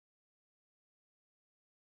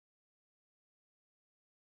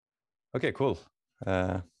Okay, cool.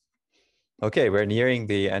 Okay, we're nearing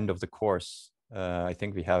the end of the course. I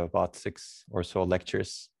think we have about 6 or so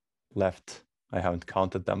lectures left. I haven't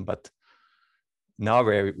counted them, but now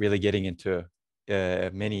we're really getting into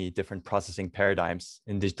many different processing paradigms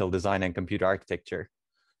in digital design and computer architecture.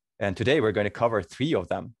 And today we're going to cover 3 of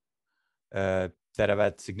them that have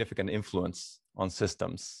had significant influence on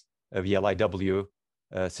systems: VLIW,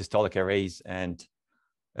 systolic arrays, and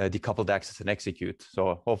decoupled access and execute.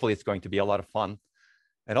 So hopefully it's going to be a lot of fun.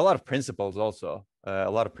 And a lot of principles also. A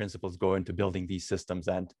lot of principles go into building these systems,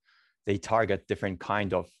 and they target different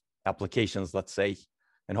kind of applications, let's say,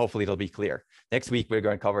 and hopefully it'll be clear. Next week, we're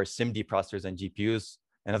going to cover SIMD processors and GPUs,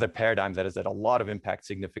 another paradigm that has had a lot of impact,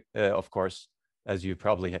 of course, as you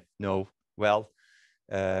probably know well,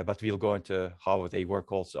 but we'll go into how they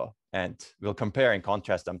work also, and we'll compare and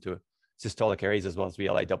contrast them to systolic arrays as well as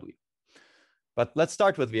VLIW. But let's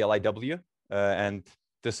start with VLIW, and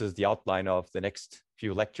this is the outline of the next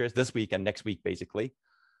few lectures, this week and next week, basically.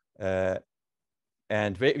 And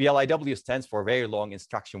VLIW stands for Very Long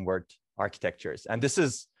Instruction Word Architectures. And this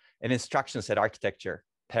is an instruction set architecture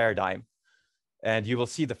paradigm. And you will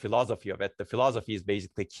see the philosophy of it. The philosophy is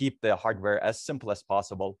basically keep the hardware as simple as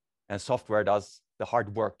possible, and software does the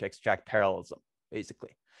hard work to extract parallelism,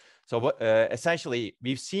 basically. So essentially,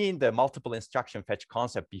 we've seen the multiple instruction fetch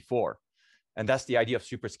concept before. And that's the idea of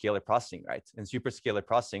superscalar processing, right? In superscalar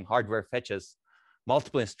processing, hardware fetches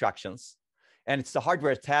multiple instructions, and it's the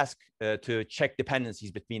hardware task to check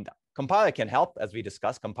dependencies between them. Compiler can help, as we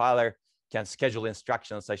discussed. Compiler can schedule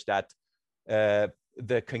instructions such that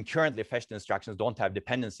the concurrently fetched instructions don't have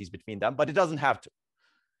dependencies between them, but it doesn't have to.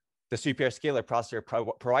 The superscalar processor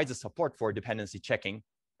provides a support for dependency checking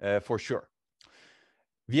for sure.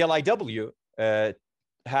 VLIW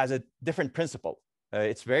has a different principle.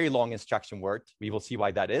 It's very long instruction word. We will see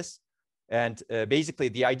why that is. And basically,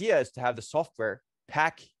 the idea is to have the software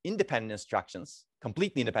pack independent instructions,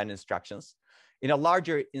 completely independent instructions, in a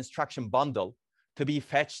larger instruction bundle to be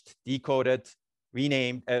fetched, decoded,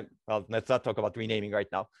 renamed. Well, let's not talk about renaming right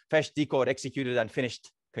now. Fetched, decoded, executed, and finished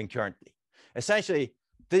concurrently. Essentially,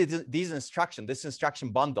 this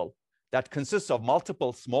instruction bundle that consists of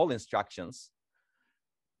multiple small instructions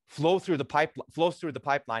flows through the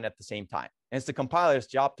pipeline at the same time. And it's the compiler's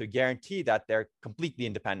job to guarantee that they're completely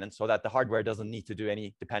independent so that the hardware doesn't need to do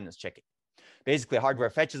any dependence checking. Basically, hardware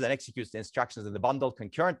fetches and executes the instructions in the bundle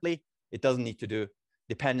concurrently. It doesn't need to do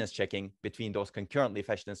dependence checking between those concurrently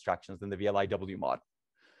fetched instructions in the VLIW model.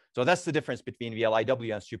 So that's the difference between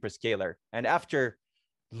VLIW and superscalar. And after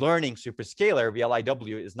learning superscalar,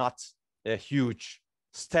 VLIW is not a huge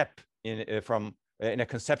step in a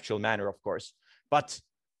conceptual manner, of course, but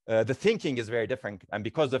the thinking is very different. And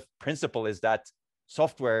because the principle is that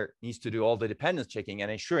software needs to do all the dependence checking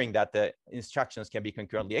and ensuring that the instructions can be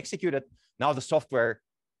concurrently executed, now the software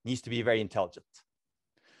needs to be very intelligent.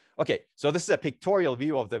 Okay, so this is a pictorial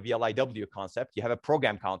view of the VLIW concept. You have a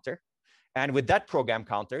program counter. And with that program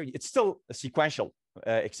counter, it's still a sequential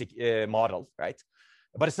model, right?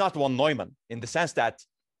 But it's not von Neumann in the sense that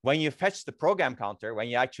when you fetch the program counter, when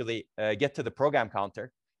you actually get to the program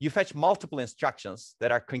counter, you fetch multiple instructions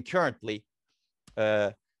that are concurrently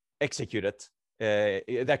executed,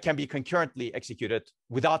 that can be concurrently executed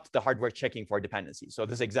without the hardware checking for dependency. So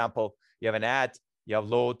this example, you have an add, you have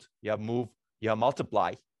load, you have move, you have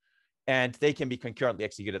multiply, and they can be concurrently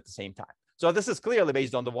executed at the same time. So this is clearly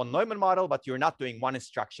based on the von Neumann model, but you're not doing one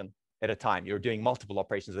instruction at a time. You're doing multiple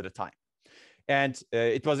operations at a time. And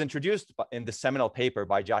it was introduced in the seminal paper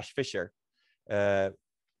by Josh Fisher,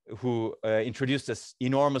 who introduced this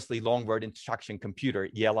enormously long word instruction computer,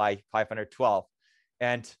 ELI 512.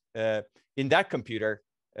 And in that computer,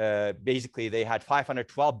 basically, they had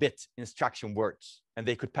 512-bit instruction words, and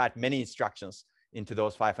they could pack many instructions into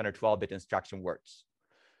those 512-bit instruction words.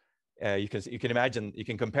 You can imagine, you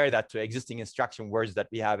can compare that to existing instruction words that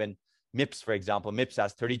we have in MIPS, for example. MIPS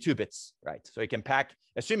has 32 bits, right? So you can pack,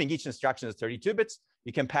 assuming each instruction is 32 bits,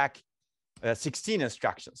 you can pack 16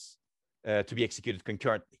 instructions to be executed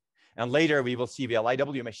concurrently. And later we will see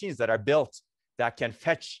VLIW machines that are built that can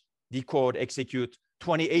fetch, decode, execute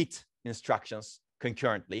 28 instructions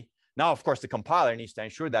concurrently. Now, of course, the compiler needs to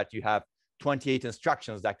ensure that you have 28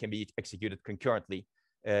 instructions that can be executed concurrently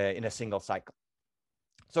in a single cycle.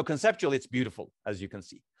 So conceptually, it's beautiful, as you can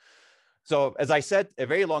see. So as I said, a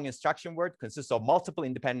very long instruction word consists of multiple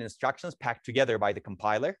independent instructions packed together by the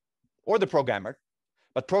compiler or the programmer.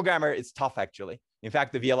 But programmer is tough, actually. In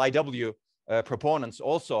fact, the VLIW proponents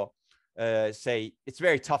also say it's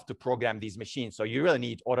very tough to program these machines. So you really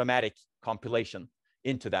need automatic compilation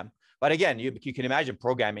into them. But again, you can imagine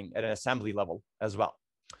programming at an assembly level as well.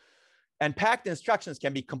 And packed instructions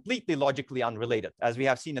can be completely logically unrelated, as we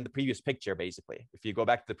have seen in the previous picture, basically. If you go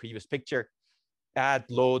back to the previous picture, add,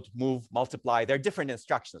 load, move, multiply, they're different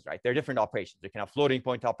instructions, right? They're different operations. You can have floating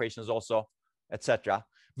point operations also, etc.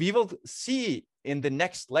 We will see in the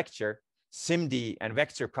next lecture SIMD and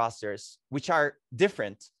vector processors, which are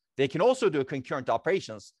different. They can also do concurrent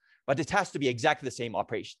operations, but it has to be exactly the same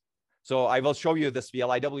operation. So I will show you this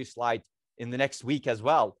VLIW slide in the next week as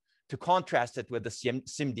well to contrast it with the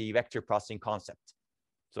SIMD vector processing concept.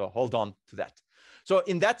 So hold on to that. So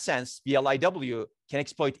in that sense, VLIW can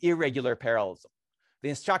exploit irregular parallelism. The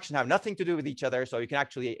instructions have nothing to do with each other, so you can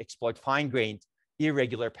actually exploit fine-grained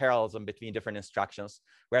irregular parallelism between different instructions,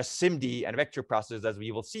 whereas SIMD and vector processors, as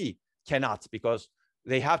we will see, cannot, because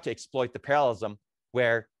they have to exploit the parallelism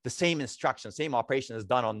where the same instruction, same operation is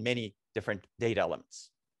done on many different data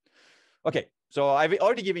elements. Okay, so I've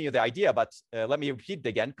already given you the idea, but let me repeat it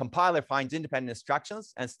again. Compiler finds independent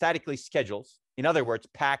instructions and statically schedules, in other words,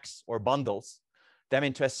 packs or bundles them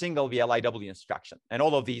into a single VLIW instruction. And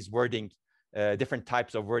all of these wording, different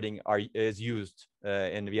types of wording is used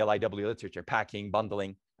in VLIW literature, packing,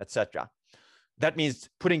 bundling, etc. That means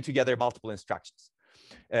putting together multiple instructions.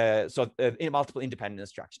 Multiple independent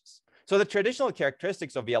instructions. So the traditional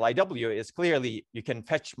characteristics of VLIW is clearly you can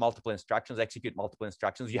fetch multiple instructions, execute multiple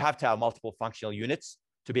instructions. You have to have multiple functional units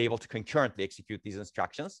to be able to concurrently execute these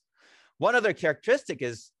instructions. One other characteristic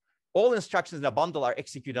is all instructions in a bundle are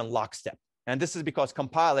executed in lockstep. And this is because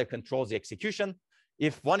compiler controls the execution.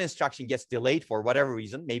 If one instruction gets delayed for whatever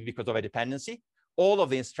reason, maybe because of a dependency, all of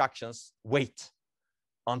the instructions wait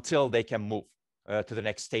until they can move to the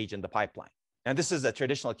next stage in the pipeline. And this is a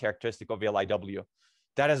traditional characteristic of VLIW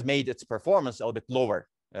that has made its performance a little bit lower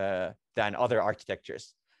than other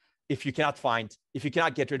architectures. If you cannot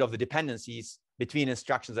get rid of the dependencies between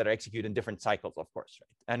instructions that are executed in different cycles, of course,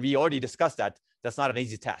 right? And we already discussed that. That's not an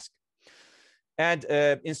easy task. And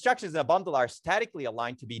instructions in a bundle are statically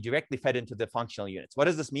aligned to be directly fed into the functional units. What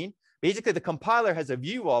does this mean? Basically, the compiler has a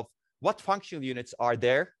view of what functional units are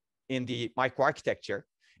there in the microarchitecture.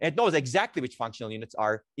 And it knows exactly which functional units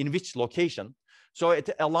are in which location. So it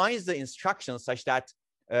aligns the instructions such that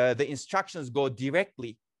the instructions go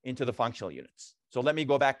directly into the functional units. So let me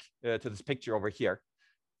go back to this picture over here.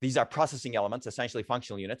 These are processing elements, essentially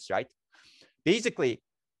functional units, right? Basically,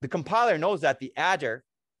 the compiler knows that the adder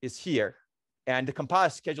is here, and the compiler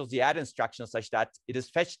schedules the add instruction such that it is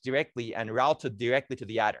fetched directly and routed directly to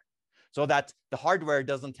the adder, so that the hardware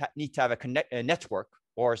doesn't need to have a network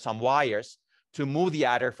or some wires to move the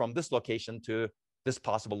adder from this location to this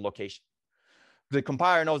possible location. The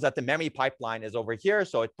compiler knows that the memory pipeline is over here,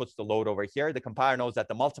 so it puts the load over here. The compiler knows that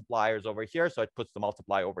the multiplier is over here, so it puts the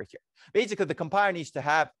multiply over here. Basically, the compiler needs to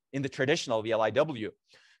have, in the traditional VLIW,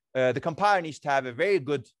 the compiler needs to have a very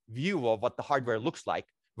good view of what the hardware looks like,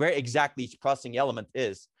 where exactly each processing element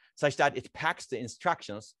is, such that it packs the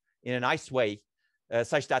instructions in a nice way,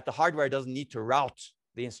 such that the hardware doesn't need to route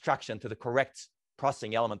the instruction to the correct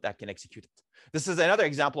processing element that can execute it. This is another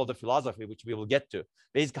example of the philosophy, which we will get to.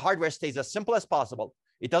 Basically, hardware stays as simple as possible.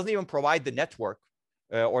 It doesn't even provide the network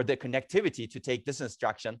or the connectivity to take this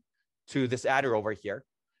instruction to this adder over here.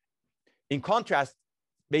 In contrast,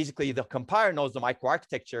 basically, the compiler knows the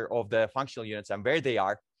microarchitecture of the functional units and where they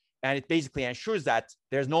are, and it basically ensures that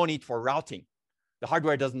there's no need for routing. The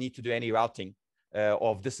hardware doesn't need to do any routing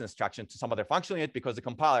of this instruction to some other functional unit, because the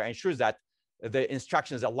compiler ensures that the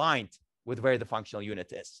instruction is aligned with where the functional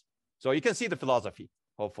unit is. So you can see the philosophy,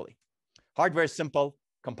 hopefully. Hardware is simple,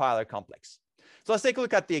 compiler complex. So let's take a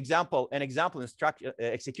look at the example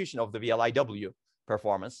execution of the VLIW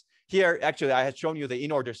performance. Here, actually, I had shown you the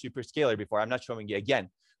in-order superscalar before. I'm not showing you again.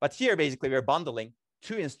 But here, basically, we're bundling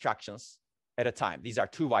 2 instructions at a time. These are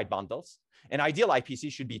 2 wide bundles. An ideal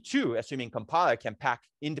IPC should be 2, assuming compiler can pack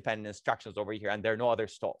independent instructions over here and there are no other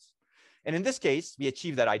stalls. And in this case, we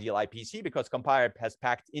achieve that ideal IPC because compiler has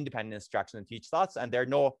packed independent instructions into each slots, and there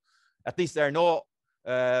are no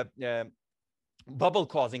bubble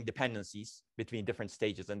causing dependencies between different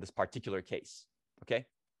stages in this particular case.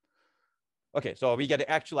 Okay, so we get an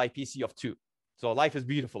actual IPC of 2. So life is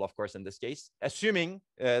beautiful, of course, in this case, assuming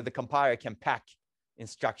the compiler can pack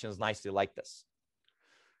instructions nicely like this.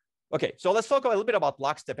 Okay, so let's talk a little bit about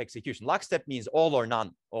lockstep execution. Lockstep means all or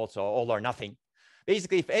none, also all or nothing.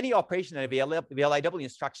 Basically, if any operation in a VLIW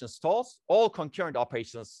instruction stalls, all concurrent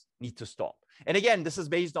operations need to stall. And again, this is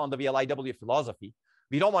based on the VLIW philosophy.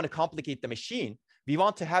 We don't want to complicate the machine. We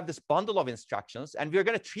want to have this bundle of instructions, and we're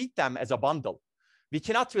going to treat them as a bundle. We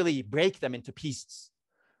cannot really break them into pieces.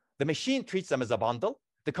 The machine treats them as a bundle.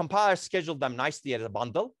 The compiler scheduled them nicely as a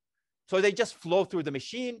bundle. So they just flow through the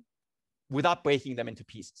machine without breaking them into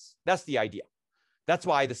pieces. That's the idea. That's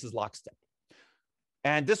why this is lockstep.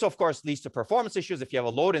 And this, of course, leads to performance issues if you have a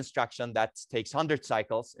load instruction that takes 100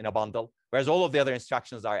 cycles in a bundle, whereas all of the other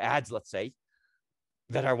instructions are adds, let's say,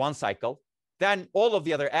 that are 1 cycle. Then all of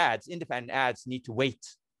the other adds, independent adds, need to wait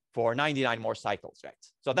for 99 more cycles, right?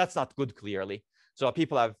 So that's not good, clearly. So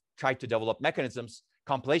people have tried to develop mechanisms,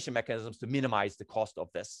 compilation mechanisms, to minimize the cost of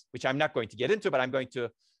this, which I'm not going to get into, but I'm going to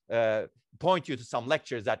point you to some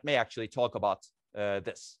lectures that may actually talk about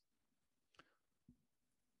this.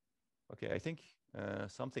 Okay, I think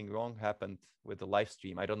something wrong happened with the live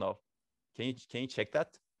stream. I don't know. Can you check that?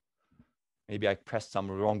 Maybe I pressed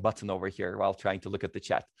some wrong button over here while trying to look at the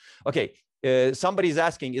chat. Okay, somebody's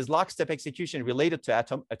asking, is lockstep execution related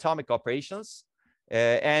to atomic operations?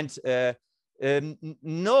 No,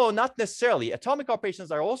 not necessarily. Atomic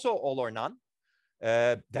operations are also all or none.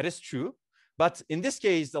 That is true. But in this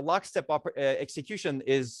case, the lockstep execution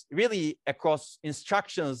is really across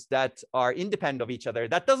instructions that are independent of each other,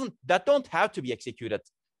 that don't have to be executed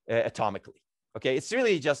atomically. Okay, it's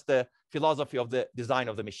really just the philosophy of the design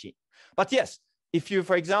of the machine. But yes, if you,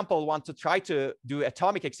 for example, want to try to do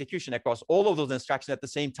atomic execution across all of those instructions at the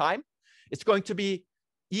same time, it's going to be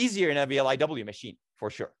easier in a VLIW machine for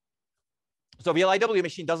sure. So VLIW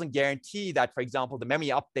machine doesn't guarantee that, for example, the memory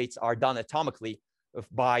updates are done atomically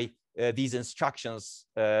by these instructions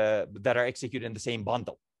that are executed in the same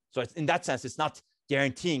bundle. So in that sense, it's not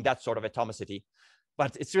guaranteeing that sort of atomicity,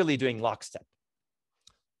 but it's really doing lockstep.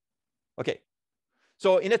 Okay,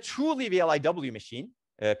 so in a truly VLIW machine,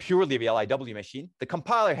 purely VLIW machine, the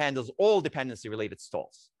compiler handles all dependency-related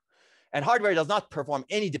stalls. And hardware does not perform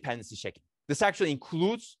any dependency checking. This actually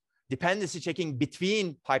includes dependency checking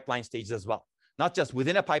between pipeline stages as well, not just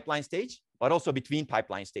within a pipeline stage, but also between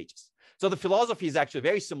pipeline stages. So the philosophy is actually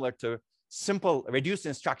very similar to simple reduced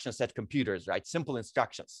instruction set computers, right? Simple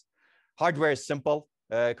instructions. Hardware is simple,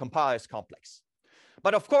 compiler is complex.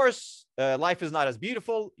 But of course, life is not as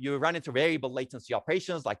beautiful. You run into variable latency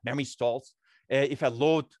operations like memory stalls. If a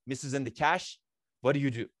load misses in the cache, what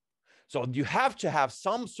do? So you have to have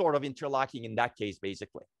some sort of interlocking in that case,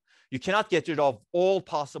 basically. You cannot get rid of all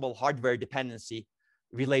possible hardware dependency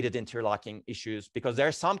related interlocking issues, because there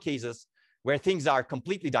are some cases where things are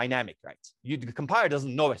completely dynamic, right? The compiler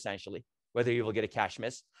doesn't know essentially whether you will get a cache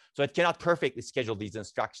miss. So it cannot perfectly schedule these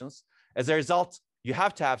instructions. As a result, you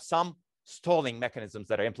have to have some stalling mechanisms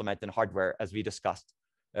that are implemented in hardware, as we discussed.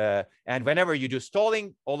 And whenever you do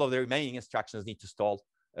stalling, all of the remaining instructions need to stall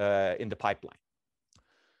in the pipeline.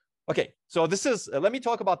 Okay, so this is, let me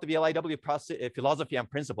talk about the VLIW process, philosophy and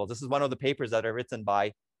principles. This is one of the papers that are written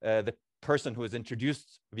by the person who has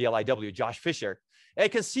introduced VLIW, Josh Fisher. And you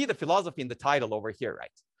can see the philosophy in the title over here,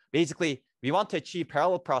 right? Basically, we want to achieve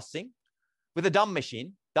parallel processing with a dumb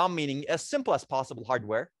machine, dumb meaning as simple as possible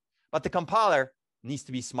hardware, but the compiler needs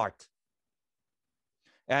to be smart.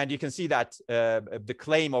 And you can see that the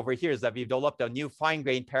claim over here is that we've developed a new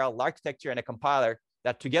fine-grained parallel architecture and a compiler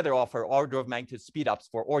that together offer order of magnitude speedups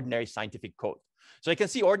for ordinary scientific code. So you can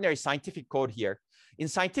see ordinary scientific code here. In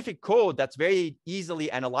scientific code, that's very easily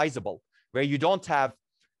analyzable, where you don't have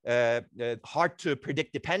hard to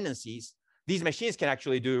predict dependencies. These machines can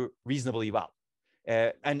actually do reasonably well.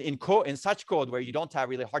 And in such code where you don't have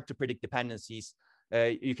really hard to predict dependencies,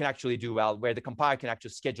 you can actually do well, where the compiler can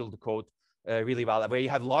actually schedule the code really well. Where you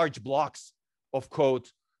have large blocks of code,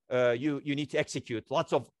 you need to execute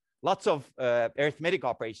lots of arithmetic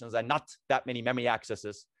operations and not that many memory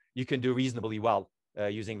accesses. You can do reasonably well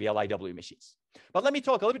using VLIW machines. But let me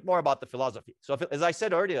talk a little bit more about the philosophy. So as I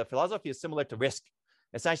said earlier, philosophy is similar to RISC.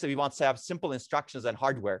 Essentially, we want to have simple instructions and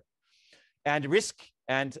hardware. And RISC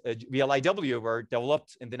and VLIW were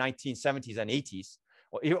developed in the 1970s and 80s.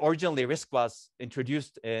 Originally, RISC was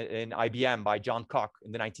introduced in IBM by John Koch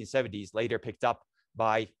in the 1970s, later picked up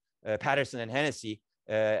by Patterson and Hennessy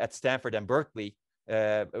at Stanford and Berkeley,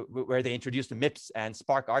 where they introduced the MIPS and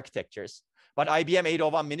SPARC architectures. But IBM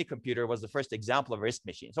 801 minicomputer was the first example of a RISC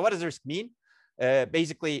machine. So what does RISC mean?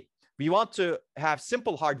 Basically, we want to have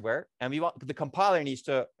simple hardware, and the compiler needs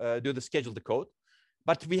to do the scheduled code,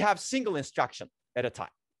 but we have single instruction at a time.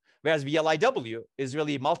 Whereas VLIW is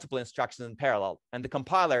really multiple instructions in parallel, and the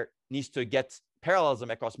compiler needs to get parallelism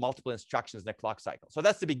across multiple instructions in a clock cycle. So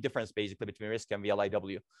that's the big difference basically between RISC and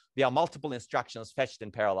VLIW. We have multiple instructions fetched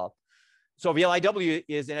in parallel. So VLIW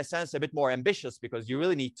is in a sense a bit more ambitious because you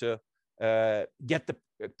really need to get the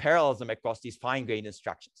parallelism across these fine-grained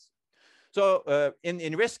instructions. So in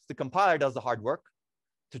RISC, the compiler does the hard work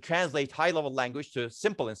to translate high-level language to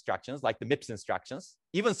simple instructions like the MIPS instructions.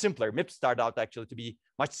 Even simpler, MIPS started out actually to be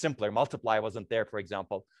much simpler. Multiply wasn't there, for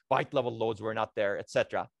example. Byte-level loads were not there,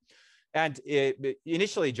 etc. And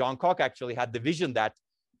initially, John Koch actually had the vision that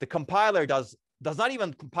the compiler does does not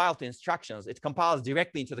even compile to instructions. It compiles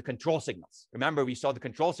directly into the control signals. Remember, we saw the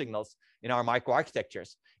control signals in our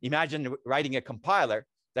microarchitectures. Imagine writing a compiler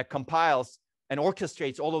that compiles and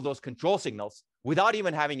orchestrates all of those control signals without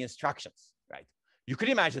even having instructions, right? You could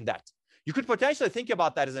imagine that. You could potentially think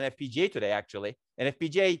about that as an FPGA today, actually. An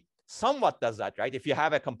FPGA somewhat does that, right? If you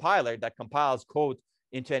have a compiler that compiles code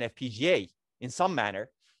into an FPGA in some manner,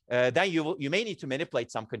 then you may need to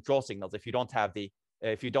manipulate some control signals if you don't have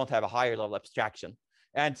a higher level abstraction.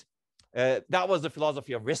 And that was the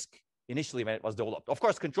philosophy of RISC initially when it was developed. Of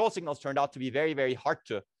course, control signals turned out to be very, very hard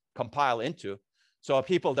to compile into. So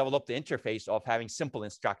people developed the interface of having simple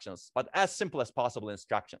instructions, but as simple as possible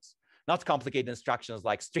instructions. Not complicated instructions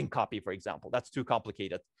like string copy, for example. That's too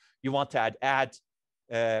complicated. You want to add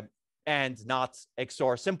and not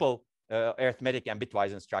XOR, simple arithmetic and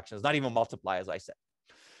bitwise instructions, not even multiply, as I said.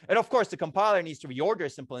 And of course, the compiler needs to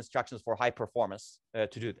reorder simple instructions for high performance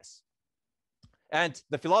to do this. And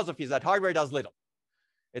the philosophy is that hardware does little.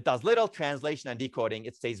 It does little translation and decoding.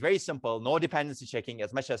 It stays very simple, no dependency checking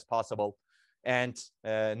as much as possible, and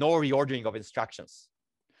no reordering of instructions.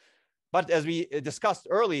 But as we discussed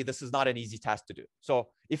early, this is not an easy task to do. So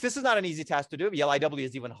if this is not an easy task to do, VLIW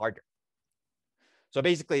is even harder. So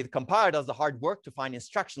basically, the compiler does the hard work to find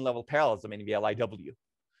instruction level parallelism in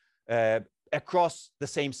VLIW across the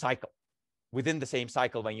same cycle. Within the same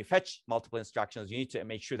cycle, when you fetch multiple instructions, you need to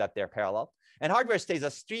make sure that they're parallel. And hardware stays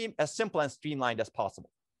as simple and streamlined as possible.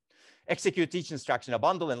 Execute each instruction a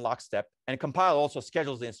bundle in lockstep, and compile also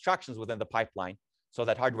schedules the instructions within the pipeline so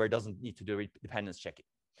that hardware doesn't need to do dependence checking.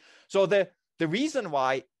 So the reason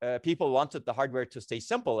why people wanted the hardware to stay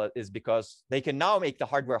simple is because they can now make the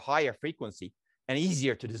hardware higher frequency and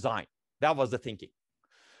easier to design. That was the thinking.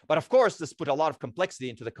 But of course, this put a lot of complexity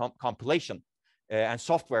into the compilation and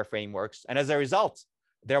software frameworks. And as a result,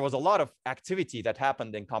 there was a lot of activity that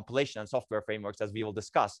happened in compilation and software frameworks, as we will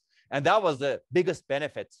discuss. And that was the biggest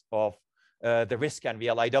benefit of the RISC and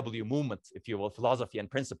VLIW movement, if you will, philosophy and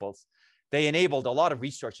principles. They enabled a lot of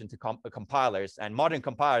research into compilers, and modern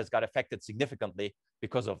compilers got affected significantly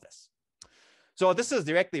because of this. So this is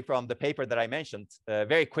directly from the paper that I mentioned.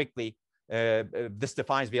 Very quickly, this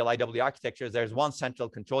defines VLIW architectures. There's one central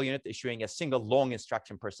control unit issuing a single long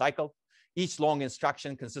instruction per cycle. Each long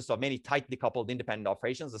instruction consists of many tightly coupled independent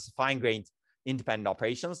operations. This is fine-grained independent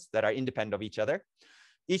operations that are independent of each other.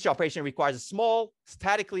 Each operation requires a small,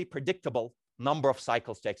 statically predictable number of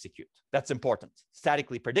cycles to execute. That's important.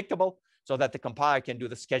 Statically predictable, so that the compiler can do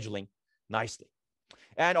the scheduling nicely.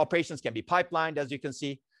 And operations can be pipelined, as you can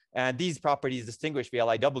see. And these properties distinguish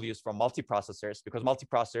VLIWs from multiprocessors, because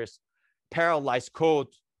multiprocessors parallelize code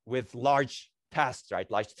with large tasks, right?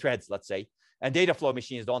 Large threads, let's say. And data flow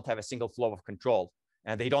machines don't have a single flow of control.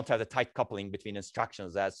 And they don't have the tight coupling between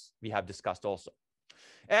instructions, as we have discussed also.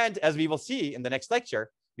 And as we will see in the next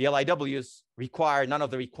lecture, VLIWs require none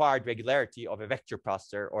of the required regularity of a vector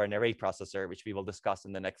processor or an array processor, which we will discuss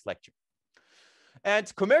in the next lecture.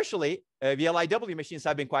 And commercially, VLIW machines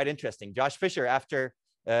have been quite interesting. Josh Fisher, after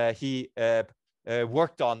he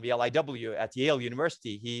worked on VLIW at Yale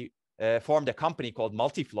University, he formed a company called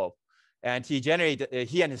Multiflow. And he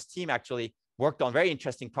and his team actually worked on very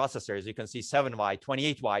interesting processors. You can see 7-wide,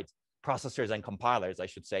 28-wide processors and compilers, I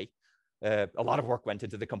should say. A lot of work went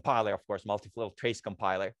into the compiler, of course, Multiflow trace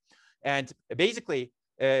compiler. And basically,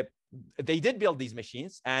 they did build these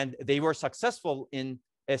machines, and they were successful in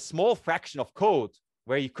a small fraction of code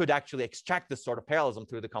where you could actually extract this sort of parallelism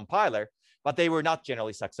through the compiler, but they were not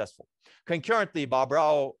generally successful. Concurrently, Bob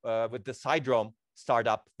Rao with the Sidrome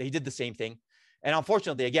startup, they did the same thing. And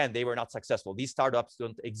unfortunately, again, they were not successful. These startups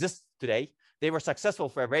don't exist today. They were successful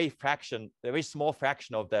for a very small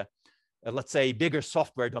fraction of the, let's say, bigger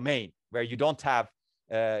software domain, where you don't have,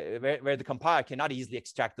 where the compiler cannot easily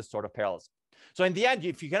extract this sort of parallelism. So in the end,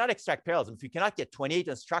 if you cannot extract parallelism, if you cannot get 28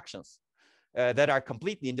 instructions that are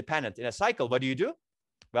completely independent in a cycle, what do?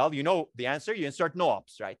 Well, you know the answer, you insert no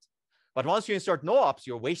ops, right? But once you insert no ops,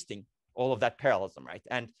 you're wasting all of that parallelism, right?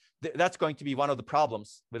 And that's going to be one of the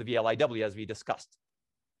problems with VLIW, as we discussed.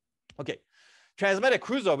 Okay, Transmeta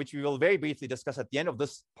Crusoe, which we will very briefly discuss at the end of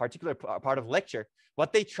this particular part of the lecture,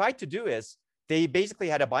 what they tried to do is they basically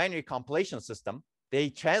had a binary compilation system. They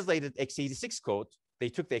translated x86 code. They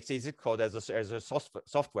took the x86 code as a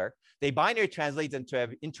software. They binary translated into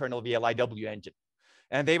an internal VLIW engine.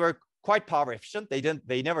 And they were quite power efficient.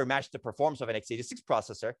 They never matched the performance of an x86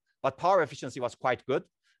 processor, but power efficiency was quite good.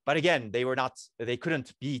 But again, they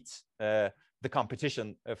couldn't beat the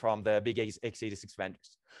competition from the big x86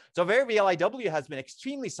 vendors. So where VLIW has been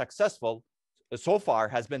extremely successful so far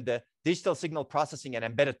has been the digital signal processing and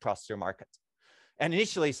embedded processor market. and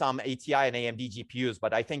initially some ATI and AMD GPUs,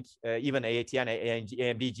 but I think even ATI and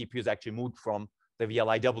AMD GPUs actually moved from the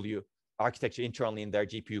VLIW architecture internally in their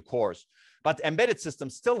GPU cores. But embedded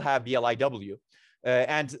systems still have VLIW,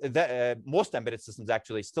 and most embedded systems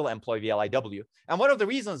actually still employ VLIW. And one of the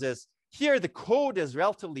reasons is here the code is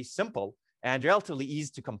relatively simple and relatively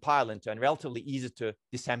easy to compile into and relatively easy to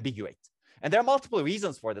disambiguate. And there are multiple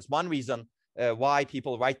reasons for this. One reason why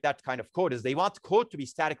people write that kind of code is they want code to be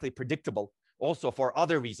statically predictable also for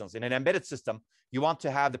other reasons. In an embedded system, you want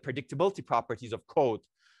to have the predictability properties of code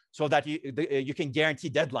so that you can guarantee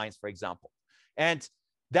deadlines, for example. And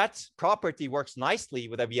that property works nicely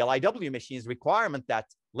with a VLIW machine's requirement that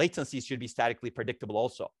latencies should be statically predictable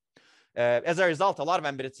also. As a result, a lot of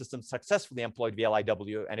embedded systems successfully employed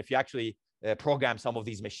VLIW. And if you actually program some of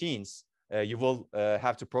these machines, you will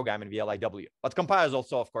have to program in VLIW. But compilers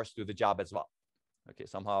also, of course, do the job as well. Okay,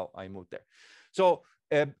 somehow I moved there. So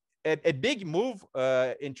a big move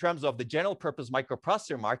in terms of the general purpose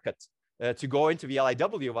microprocessor market to go into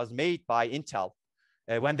VLIW was made by Intel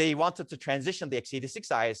when they wanted to transition the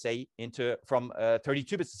x86 ISA from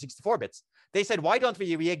 32 bits to 64 bits. They said, why don't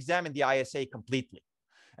we re-examine the ISA completely?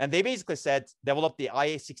 And they basically said, develop the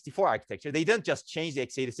IA64 architecture. They didn't just change the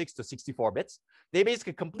x86 to 64 bits. They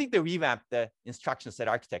basically completely revamped the instruction set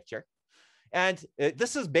architecture. And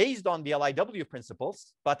this is based on VLIW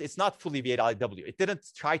principles, but it's not fully VLIW. It didn't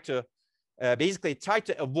try to basically try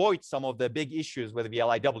to avoid some of the big issues with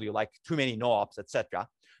VLIW, like too many no-ops, etc.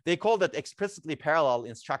 They called it explicitly parallel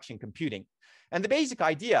instruction computing. And the basic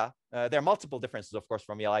idea, there are multiple differences, of course,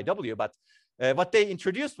 from VLIW, but what they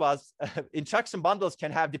introduced was instruction bundles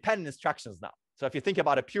can have dependent instructions now. So if you think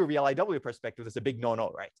about a pure VLIW perspective, it's a big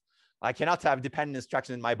no-no, right? I cannot have dependent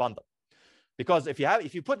instruction in my bundle. Because if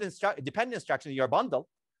you put dependent instruction in your bundle,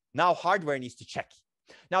 now hardware needs to check.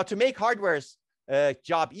 Now, to make hardware's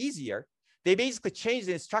job easier, they basically change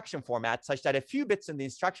the instruction format such that a few bits in the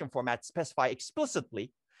instruction format specify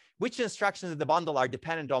explicitly which instructions in the bundle are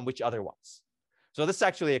dependent on which other ones. So this is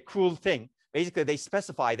actually a cool thing. Basically, they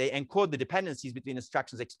encode the dependencies between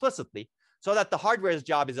instructions explicitly so that the hardware's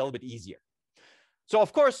job is a little bit easier. So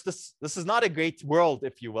of course, this is not a great world,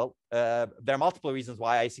 if you will. There are multiple reasons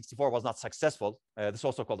why IA64 was not successful. This is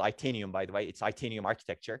also called Itanium, by the way. It's Itanium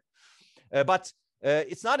architecture. But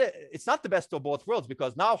it's not the best of both worlds,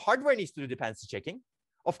 because now hardware needs to do dependency checking,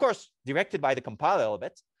 of course, directed by the compiler a little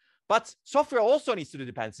bit. But software also needs to do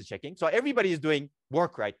dependency checking. So everybody is doing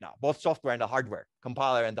work right now, both software and the hardware,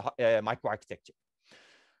 compiler and the microarchitecture.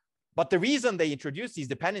 But the reason they introduced these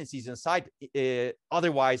dependencies inside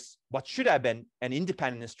otherwise what should have been an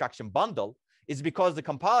independent instruction bundle is because the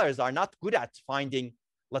compilers are not good at finding,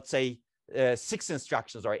 let's say, 6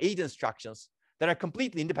 instructions or 8 instructions that are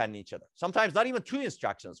completely independent of each other. Sometimes not even 2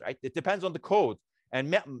 instructions, right? It depends on the code.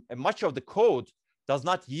 And much of the code does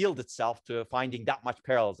not yield itself to finding that much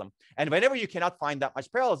parallelism. And whenever you cannot find that much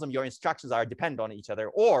parallelism, your instructions are dependent on each other,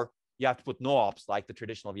 or you have to put no-ops like the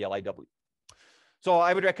traditional VLIW. So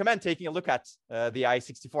I would recommend taking a look at the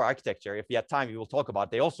IA64 architecture. If we have time, we will talk about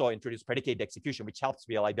it. They also introduced predicated execution, which helps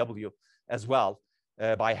VLIW as well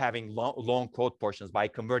by having long code portions, by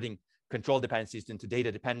converting control dependencies into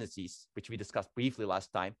data dependencies, which we discussed briefly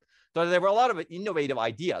last time. So there were a lot of innovative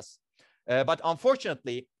ideas. But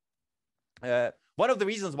unfortunately, one of the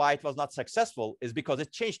reasons why it was not successful is because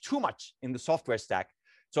it changed too much in the software stack.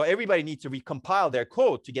 So everybody needs to recompile their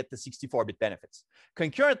code to get the 64-bit benefits.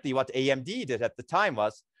 Concurrently, what AMD did at the time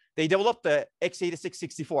was they developed the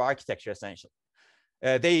x86-64 architecture, essentially.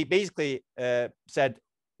 They basically said,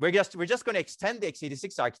 we're just going to extend the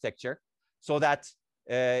x86 architecture so that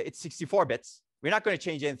it's 64 bits. We're not going to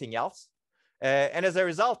change anything else. And as a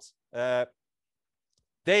result, their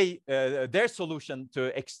solution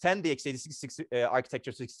to extend the x86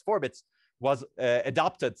 architecture to 64 bits was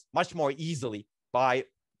adopted much more easily by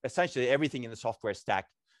essentially everything in the software stack.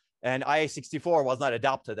 And IA64 was not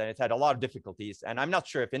adopted, and it had a lot of difficulties. And I'm not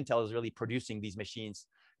sure if Intel is really producing these machines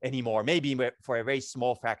anymore, maybe for a very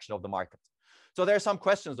small fraction of the market. So there are some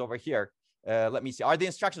questions over here. Let me see. Are the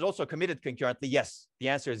instructions also committed concurrently? Yes. The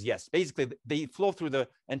answer is yes. Basically, they flow through the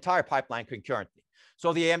entire pipeline concurrently.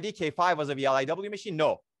 So the AMD K5 was a VLIW machine?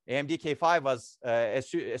 No. AMD K5 was a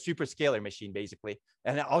superscalar machine, basically,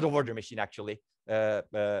 and an out-of-order machine, actually,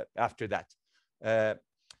 after that.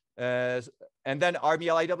 And then are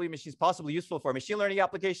VLIW machines possibly useful for machine learning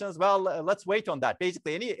applications? Well, let's wait on that.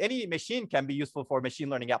 Basically, any machine can be useful for machine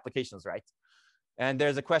learning applications, right? And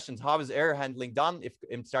there's a question, how is error handling done if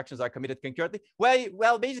instructions are committed concurrently?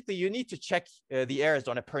 Well, basically, you need to check the errors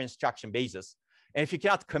on a per instruction basis. And if you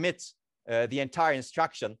cannot commit the entire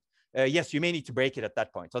instruction, yes, you may need to break it at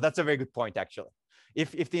that point. So that's a very good point, actually.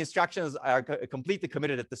 if the instructions are completely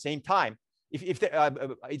committed at the same time, if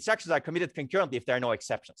the instructions are committed concurrently, if there are no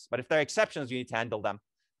exceptions. But if there are exceptions, you need to handle them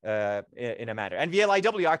in a manner. And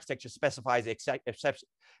VLIW architecture specifies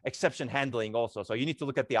exception handling also. So you need to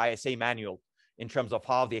look at the ISA manual in terms of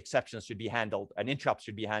how the exceptions should be handled and interrupts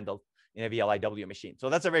should be handled in a VLIW machine. So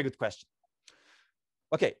that's a very good question.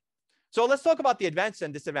 Okay, so let's talk about the advantages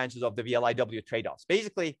and disadvantages of the VLIW trade-offs.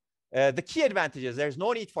 Basically, the key advantage is there's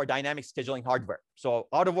no need for dynamic scheduling hardware. So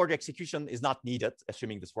out-of-order execution is not needed,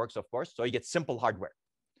 assuming this works, of course. So you get simple hardware.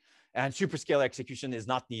 And superscalar execution is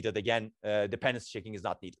not needed. Again, dependency checking is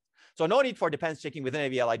not needed. So no need for dependency checking within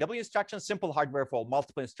a VLIW instruction, simple hardware for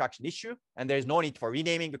multiple instruction issue. And there's no need for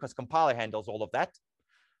renaming because compiler handles all of that,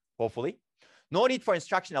 hopefully. No need for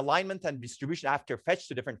instruction alignment and distribution after fetch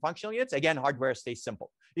to different functional units. Again, hardware stays simple.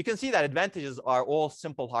 You can see that advantages are all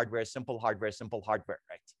simple hardware,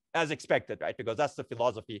 right? As expected, right? Because that's the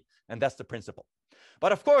philosophy and that's the principle.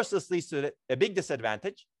 But of course, this leads to a big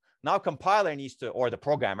disadvantage. Now compiler needs to, or the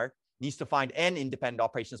programmer needs to find n independent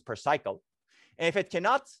operations per cycle. And if it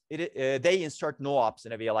cannot, they insert no ops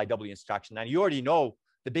in a VLIW instruction. And you already know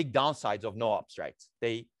the big downsides of no ops, right?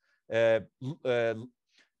 They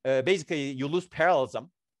basically, you lose parallelism.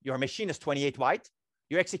 Your machine is 28 wide.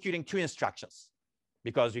 You're executing 2 instructions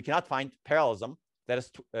because you cannot find parallelism that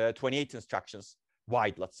is 28 instructions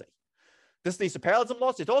wide, let's say. This leads to parallelism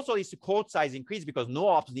loss. It also leads to code size increase because no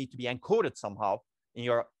ops need to be encoded somehow in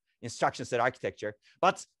your instruction set architecture.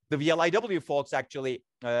 But the VLIW folks actually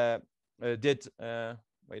did,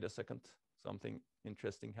 wait a second, something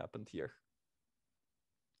interesting happened here.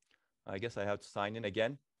 I guess I have to sign in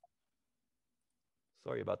again.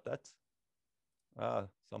 Sorry about that.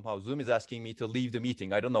 Somehow Zoom is asking me to leave the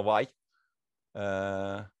meeting. I don't know why.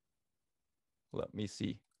 Let me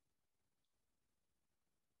see.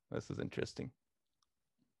 This is interesting.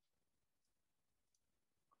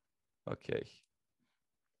 Okay.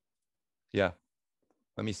 Yeah.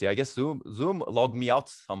 Let me see. I guess Zoom logged me out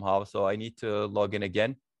somehow, so I need to log in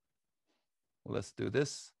again. Let's do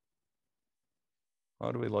this.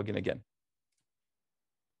 How do we log in again?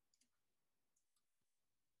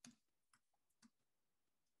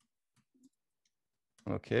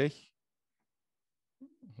 Okay.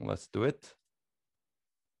 Let's do it.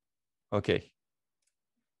 Okay.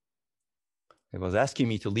 It was asking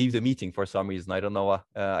me to leave the meeting for some reason. I don't know.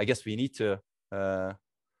 I guess we need to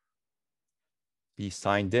be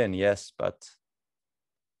signed in. Yes, but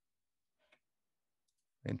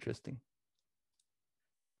interesting.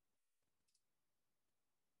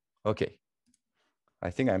 Okay.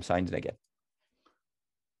 I think I'm signed in again.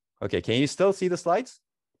 Okay. Can you still see the slides?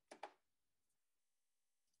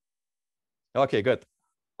 Okay, good.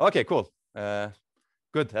 Okay, cool.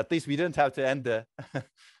 Good. At least we didn't have to end the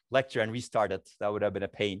lecture and restart it. That would have been a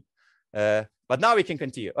pain. But now we can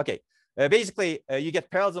continue. Okay. Basically, you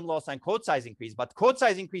get parallelism loss and code size increase. But code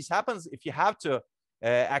size increase happens if you have to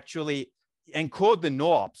actually encode the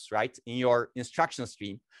no-ops, right, in your instruction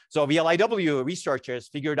stream. So VLIW researchers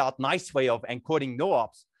figured out a nice way of encoding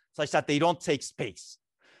no-ops such that they don't take space.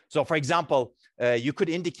 So for example, you could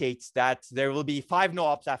indicate that there will be 5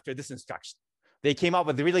 no-ops after this instruction. They came up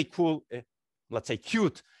with a really cool, let's say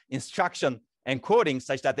cute instruction encoding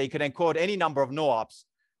such that they could encode any number of no-ops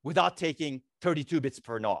without taking 32 bits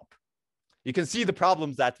per no-op. You can see the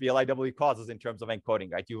problems that VLIW causes in terms of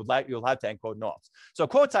encoding, right? You'll have to encode no-ops. So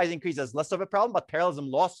code size increase is less of a problem, but parallelism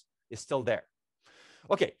loss is still there.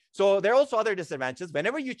 Okay, so there are also other disadvantages.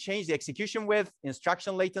 Whenever you change the execution width,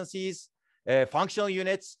 instruction latencies, functional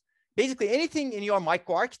units, basically anything in your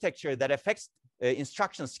microarchitecture that affects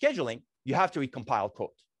instruction scheduling, you have to recompile code.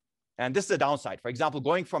 And this is a downside. For example,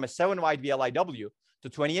 going from a 7-wide VLIW to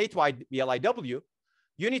 28-wide VLIW,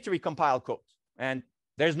 you need to recompile code. And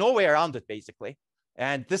there's no way around it, basically.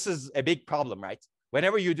 And this is a big problem, right?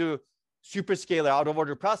 Whenever you do superscalar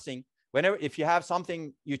out-of-order processing, if you have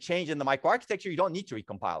something you change in the microarchitecture, you don't need to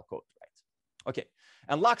recompile code, right? Okay.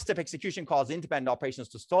 And lockstep execution causes independent operations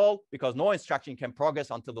to stall because no instruction can progress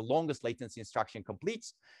until the longest latency instruction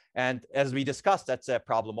completes. And as we discussed, that's a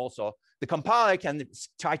problem also. The compiler can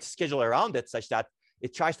try to schedule around it such that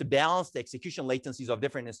it tries to balance the execution latencies of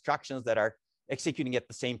different instructions that are executing at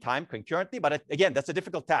the same time concurrently. But again, that's a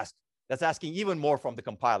difficult task. That's asking even more from the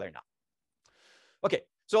compiler now. Okay,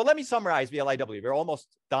 so let me summarize VLIW. We're almost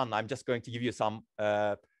done. I'm just going to give you some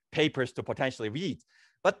papers to potentially read.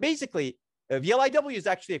 But basically, VLIW is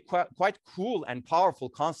actually a quite cool and powerful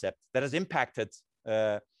concept that has impacted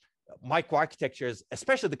microarchitectures,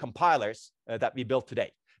 especially the compilers that we built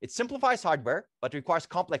today. It simplifies hardware, but requires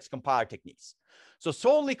complex compiler techniques. So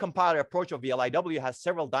solely compiler approach of VLIW has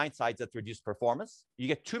several downsides that reduce performance. You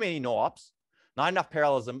get too many no-ops. not enough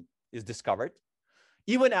parallelism is discovered,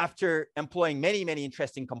 even after employing many, many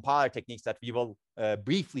interesting compiler techniques that we will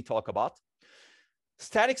briefly talk about.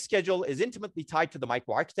 Static schedule is intimately tied to the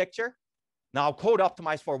microarchitecture. Now, code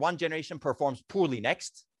optimized for one generation performs poorly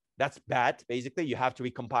next. That's bad, basically. You have to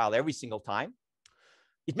recompile every single time.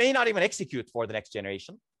 It may not even execute for the next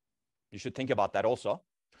generation. You should think about that also.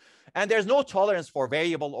 And there's no tolerance for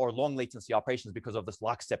variable or long latency operations because of this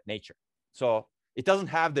lockstep nature. So it doesn't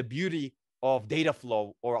have the beauty of data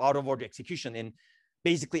flow or out-of-order execution in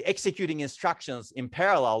basically executing instructions in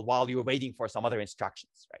parallel while you're waiting for some other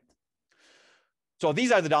instructions, right? So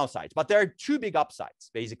these are the downsides, but there are two big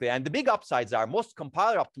upsides, basically. And the big upsides are most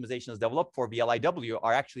compiler optimizations developed for VLIW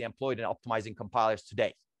are actually employed in optimizing compilers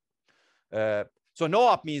today. So no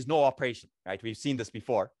op means no operation, right? We've seen this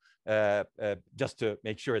before, just to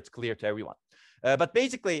make sure it's clear to everyone. But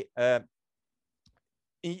basically,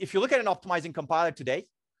 if you look at an optimizing compiler today,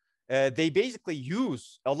 they basically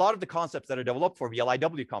use a lot of the concepts that are developed for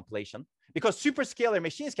VLIW compilation, because superscalar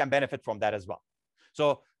machines can benefit from that as well.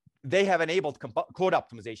 So they have enabled code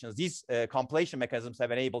optimizations. These compilation mechanisms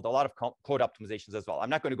have enabled a lot of code optimizations as well. I'm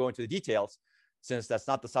not going to go into the details since that's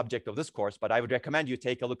not the subject of this course, but I would recommend you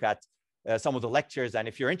take a look at some of the lectures. And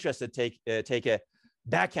if you're interested, take a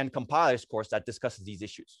backend compilers course that discusses these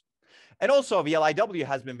issues. And also VLIW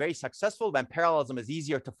has been very successful when parallelism is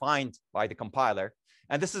easier to find by the compiler.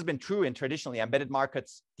 And this has been true in traditionally embedded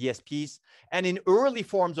markets, DSPs, and in early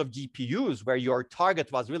forms of GPUs where your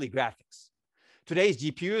target was really graphics. Today's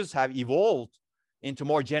GPUs have evolved into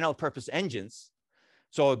more general purpose engines.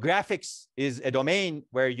 So graphics is a domain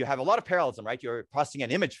where you have a lot of parallelism, right? You're processing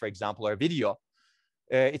an image, for example, or a video.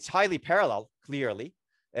 It's highly parallel, clearly,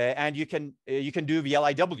 and you can do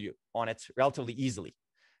VLIW on it relatively easily.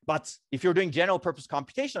 But if you're doing general purpose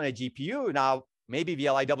computation on a GPU, now maybe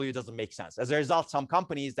VLIW doesn't make sense. As a result, some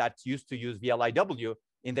companies that used to use VLIW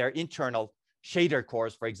in their internal shader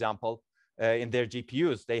cores, for example, in their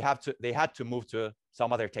GPUs, they had to move to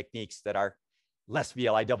some other techniques that are less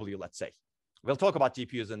VLIW, let's say. We'll talk about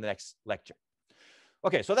GPUs in the next lecture.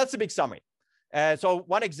 Okay, so that's a big summary. So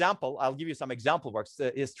one example, I'll give you some example works,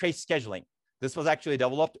 is trace scheduling. This was actually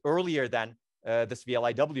developed earlier than this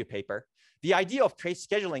VLIW paper. The idea of trace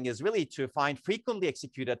scheduling is really to find frequently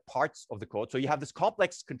executed parts of the code. So you have this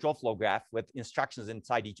complex control flow graph with instructions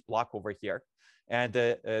inside each block over here. And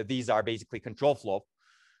these are basically control flow.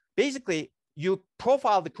 Basically, you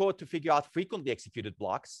profile the code to figure out frequently executed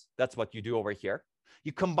blocks. That's what you do over here.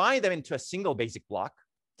 You combine them into a single basic block,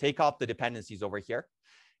 take out the dependencies over here.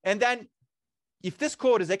 And then if this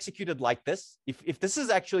code is executed like this, if this is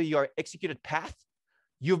actually your executed path,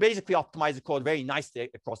 you basically optimize the code very nicely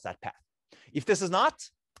across that path. If this is not,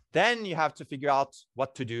 then you have to figure out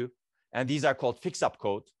what to do. And these are called fix-up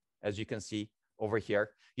code, as you can see over here.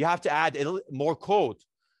 You have to add a little more code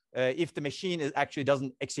if the machine actually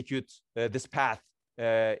doesn't execute this path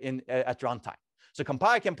at runtime. So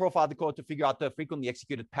compiler can profile the code to figure out the frequently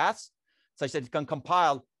executed paths, such that it can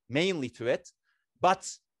compile mainly to it.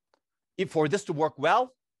 But if for this to work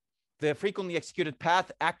well, the frequently executed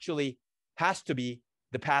path actually has to be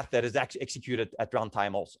the path that is actually executed at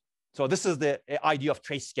runtime also. So this is the idea of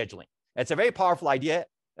trace scheduling. It's a very powerful idea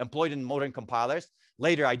employed in modern compilers.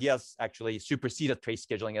 Later ideas actually superseded trace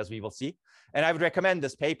scheduling, as we will see. And I would recommend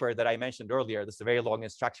this paper that I mentioned earlier. This is a very long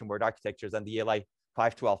instruction word architectures and the ELI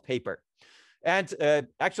 512 paper. And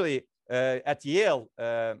actually, at Yale,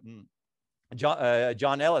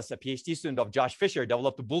 John Ellis, a PhD student of Josh Fisher,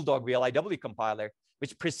 developed a Bulldog VLIW compiler,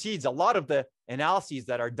 which precedes a lot of the analyses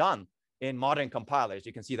that are done in modern compilers.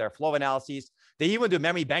 You can see there are flow analyses. They even do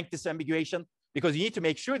memory bank disambiguation, because you need to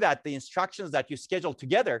make sure that the instructions that you schedule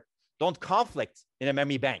together don't conflict in a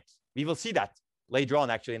memory bank. We will see that later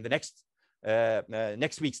on, actually, in the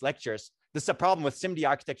next week's lectures. This is a problem with SIMD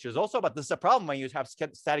architectures also, but this is a problem when you have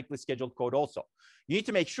statically scheduled code also. You need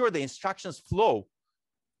to make sure the instructions flow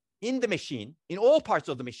in the machine, in all parts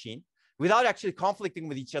of the machine, without actually conflicting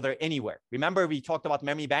with each other anywhere. Remember, we talked about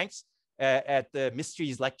memory banks at the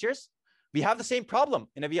mysteries lectures. We have the same problem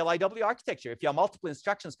in a VLIW architecture. If you have multiple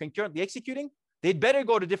instructions concurrently executing, they'd better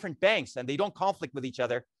go to different banks and they don't conflict with each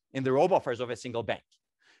other in the row buffers of a single bank.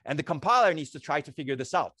 And the compiler needs to try to figure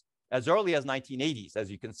this out as early as 1980s, as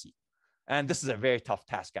you can see. And this is a very tough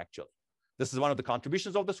task, actually. This is one of the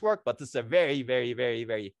contributions of this work, but this is a very, very, very,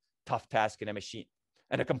 very tough task in a machine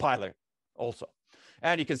and a compiler also.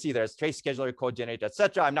 And you can see there's trace scheduler, code generator,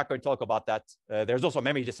 etc. I'm not going to talk about that. There's also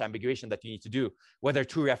memory disambiguation that you need to do, whether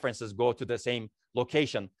two references go to the same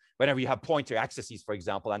location whenever you have pointer accesses, for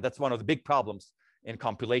example. And that's one of the big problems in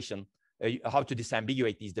compilation, how to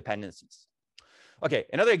disambiguate these dependencies. Okay,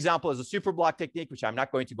 another example is a superblock technique, which I'm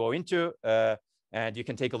not going to go into. And you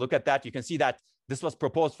can take a look at that. You can see that this was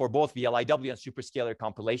proposed for both VLIW and superscalar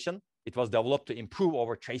compilation. It was developed to improve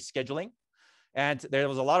over trace scheduling. And there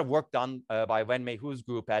was a lot of work done by Wenmei Hu's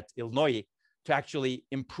group at Illinois to actually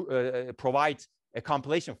provide a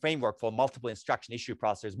compilation framework for multiple instruction issue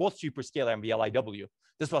processors, both superscalar and VLIW.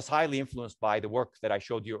 This was highly influenced by the work that I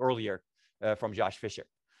showed you earlier from Josh Fisher.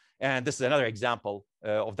 And this is another example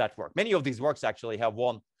of that work. Many of these works actually have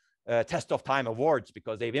won test of time awards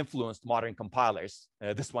because they've influenced modern compilers.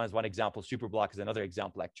 This one is one example. Superblock is another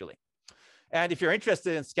example, actually. And if you're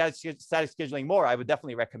interested in static scheduling more, I would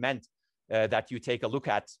definitely recommend that you take a look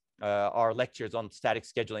at our lectures on static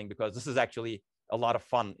scheduling, because this is actually a lot of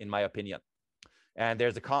fun, in my opinion. And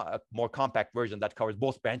there's a more compact version that covers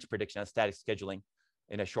both branch prediction and static scheduling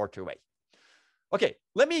in a shorter way. Okay,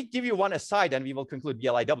 let me give you one aside and we will conclude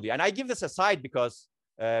VLIW. And I give this aside because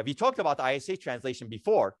we talked about ISA translation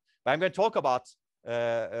before, but I'm going to talk about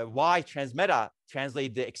why Transmeta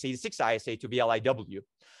translate the x86 ISA to VLIW.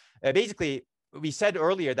 Basically, we said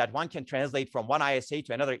earlier that one can translate from one ISA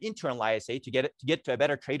to another internal ISA to get to a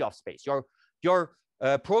better trade-off space. Your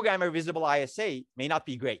programmer visible ISA may not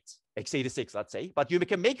be great, x86, let's say, but you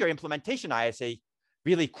can make your implementation ISA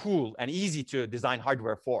really cool and easy to design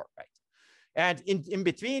hardware for, right? And in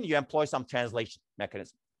between, you employ some translation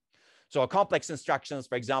mechanism. So complex instructions,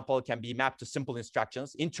 for example, can be mapped to simple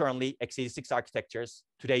instructions. Internally, x86 architectures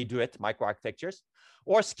today do it, microarchitectures.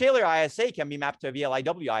 Or scalar ISA can be mapped to a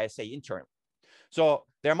VLIW ISA internally. So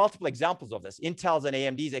there are multiple examples of this. Intel's and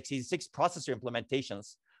AMD's x86 processor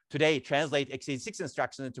implementations today translate x86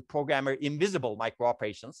 instructions into programmer invisible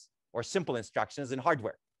microoperations or simple instructions in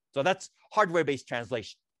hardware. So that's hardware-based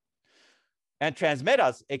translation. And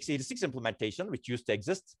Transmeta's x86 implementation, which used to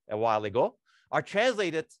exist a while ago, are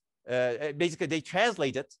translated, basically they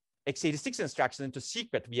translated x86 instructions into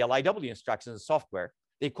secret VLIW instructions in software.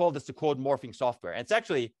 They call this the code morphing software. And it's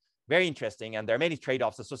actually very interesting. And there are many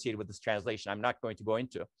trade-offs associated with this translation I'm not going to go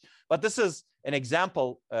into. But this is an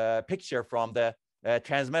example picture from the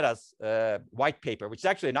Transmeta's white paper, which is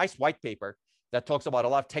actually a nice white paper that talks about a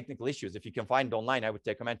lot of technical issues. If you can find it online, I would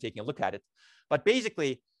recommend taking a look at it. But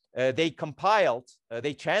basically, they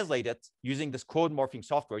translated using this code morphing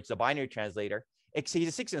software, it's a binary translator,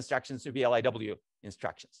 x86 instructions to VLIW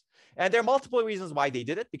instructions. And there are multiple reasons why they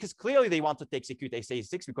did it, because clearly they wanted to execute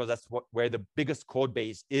x86 because that's where the biggest code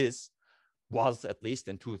base was at least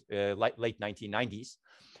in late 1990s.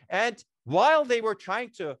 And while they were trying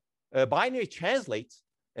to binary translate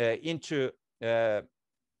into their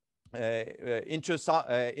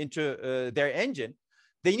engine,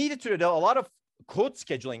 they needed to do a lot of code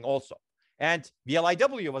scheduling also. And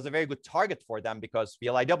VLIW was a very good target for them because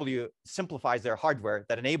VLIW simplifies their hardware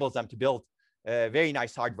that enables them to build very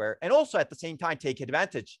nice hardware and also at the same time take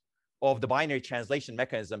advantage of the binary translation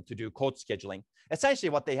mechanism to do code scheduling. Essentially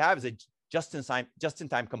what they have is a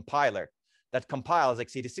just-in-time compiler that compiles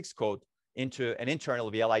x86 code into an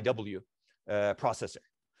internal VLIW processor.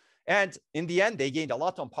 And in the end, they gained a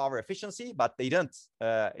lot on power efficiency, but they didn't,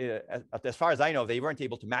 as far as I know, they weren't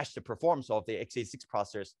able to match the performance of the x86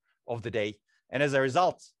 processors of the day. And as a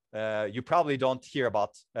result, you probably don't hear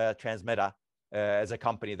about Transmeta as a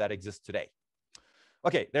company that exists today.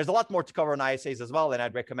 Okay, there's a lot more to cover on ISAs as well, and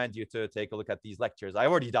I'd recommend you to take a look at these lectures.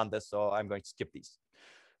 I've already done this, so I'm going to skip these.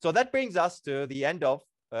 So that brings us to the end of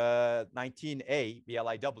 19A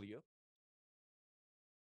VLIW.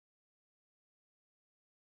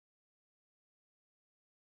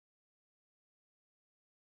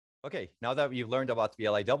 Okay, now that we've learned about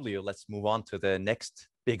VLIW, let's move on to the next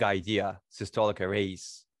big idea, systolic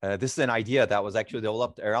arrays. This is an idea that was actually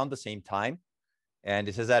developed around the same time, and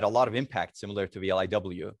it has had a lot of impact similar to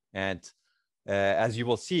VLIW. And as you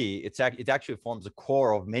will see, it actually forms the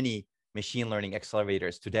core of many machine learning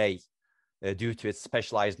accelerators today due to its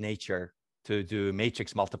specialized nature to do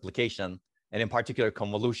matrix multiplication, and in particular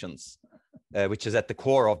convolutions, which is at the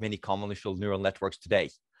core of many convolutional neural networks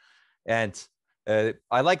today. And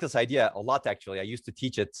I like this idea a lot, actually. I used to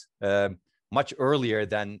teach it much earlier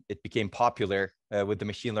than it became popular with the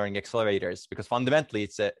machine learning accelerators, because fundamentally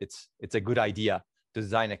it's a good idea to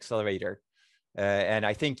design an accelerator. And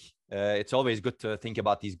I think it's always good to think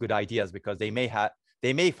about these good ideas because they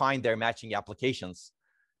may find their matching applications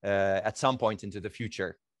at some point into the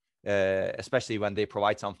future, especially when they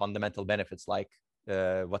provide some fundamental benefits like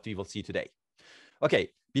what we will see today. Okay,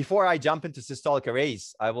 before I jump into systolic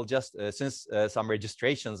arrays, I will just, since some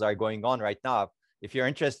registrations are going on right now, if you're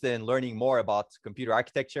interested in learning more about computer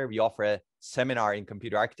architecture, we offer a seminar in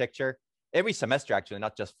computer architecture every semester, actually,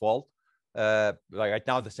 not just fall. Right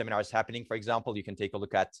now, the seminar is happening, for example. You can take a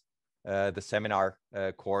look at the seminar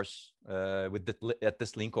course at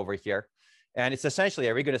this link over here. And it's essentially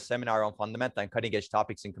a rigorous seminar on fundamental and cutting edge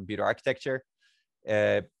topics in computer architecture.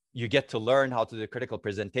 You get to learn how to do critical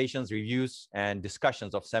presentations, reviews, and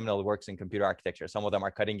discussions of seminal works in computer architecture. Some of them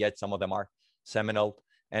are cutting edge, some of them are seminal.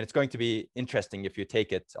 And it's going to be interesting if you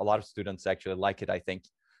take it. A lot of students actually like it, I think.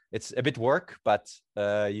 It's a bit work, but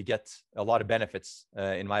you get a lot of benefits,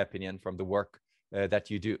 in my opinion, from the work that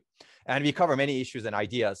you do. And we cover many issues and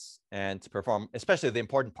ideas and perform, especially the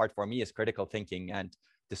important part for me is critical thinking and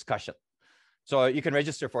discussion. So you can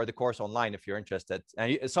register for the course online if you're interested.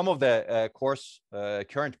 And some of the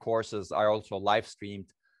current courses are also live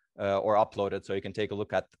streamed or uploaded. So you can take a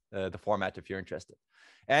look at the format if you're interested.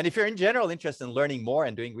 And if you're in general interested in learning more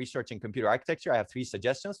and doing research in computer architecture, I have 3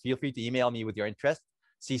 suggestions. Feel free to email me with your interest,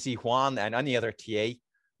 CC Juan and any other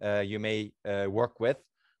TA you may work with,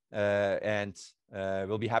 and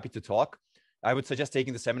we'll be happy to talk. I would suggest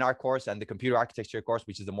taking the seminar course and the computer architecture course,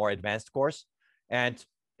 which is a more advanced course. And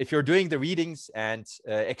if you're doing the readings and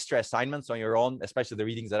extra assignments on your own, especially the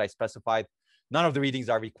readings that I specified, none of the readings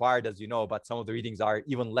are required, as you know, but some of the readings are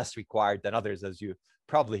even less required than others, as you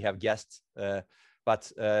probably have guessed.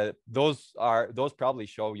 But those probably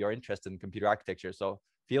show your interest in computer architecture. So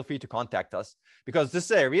feel free to contact us, because this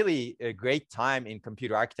is a really great time in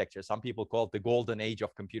computer architecture. Some people call it the golden age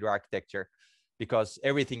of computer architecture, because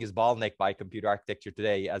everything is bottlenecked by computer architecture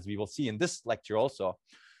today, as we will see in this lecture also.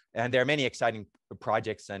 And there are many exciting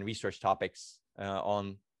projects and research topics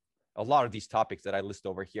on a lot of these topics that I list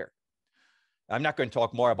over here. I'm not going to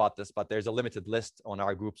talk more about this, but there's a limited list on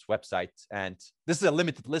our group's website. And this is a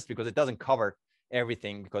limited list because it doesn't cover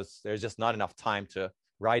everything, because there's just not enough time to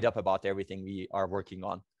write up about everything we are working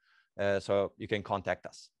on. So you can contact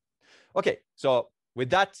us. Okay, so with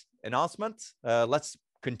that announcement, let's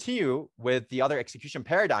continue with the other execution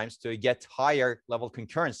paradigms to get higher level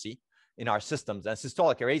concurrency in our systems. And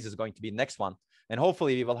systolic arrays is going to be the next one. And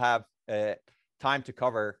hopefully we will have time to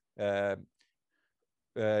cover in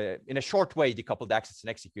a short way decoupled access and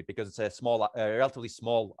execute, because it's a relatively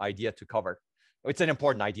small idea to cover. It's an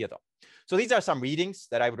important idea though. So these are some readings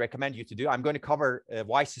that I would recommend you to do. I'm going to cover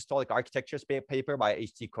Why Systolic Architectures paper by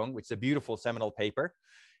H.T. Kung, which is a beautiful seminal paper.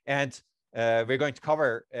 And we're going to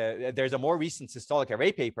cover, there's a more recent systolic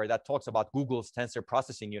array paper that talks about Google's tensor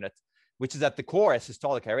processing unit, which is at the core of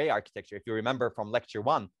systolic array architecture. If you remember from lecture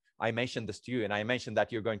 1, I mentioned this to you, and I mentioned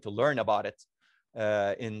that you're going to learn about it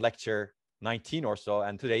in lecture 19 or so,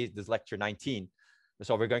 and today is lecture 19.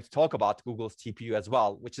 So we're going to talk about Google's TPU as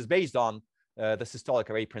well, which is based on the systolic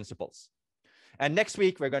array principles. And next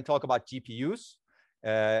week, we're going to talk about GPUs.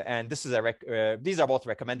 And this is these are both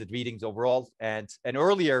recommended readings overall, and an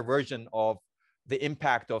earlier version of the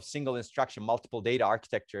impact of single instruction, multiple data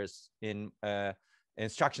architectures in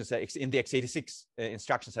instruction set, in the x86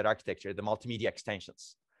 instruction set architecture, the multimedia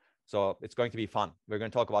extensions. So it's going to be fun. We're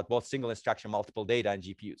going to talk about both single instruction, multiple data, and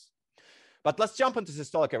GPUs. But let's jump into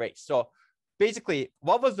systolic arrays. So basically,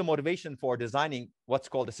 what was the motivation for designing what's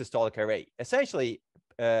called a systolic array? Essentially,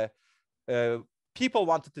 people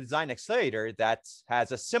wanted to design an accelerator that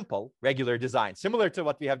has a simple, regular design, similar to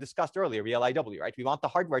what we have discussed earlier, VLIW, right? We want the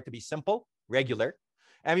hardware to be simple, regular,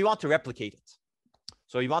 and we want to replicate it.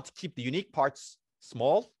 So we want to keep the unique parts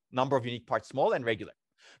small, number of unique parts small and regular.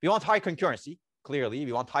 We want high concurrency, clearly.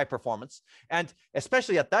 We want high performance. And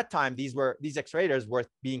especially at that time, these accelerators were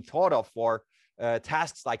being thought of for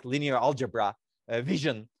tasks like linear algebra,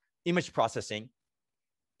 vision, image processing,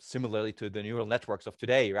 similarly to the neural networks of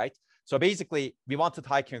today, right? So basically, we wanted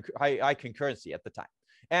high concurrency at the time.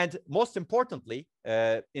 And most importantly,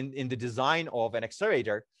 in the design of an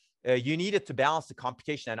accelerator, you needed to balance the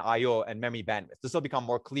computation and I/O and memory bandwidth. This will become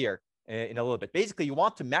more clear in a little bit. Basically, you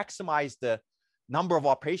want to maximize the number of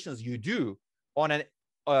operations you do on an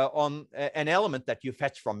element that you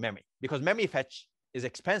fetch from memory, because memory fetch is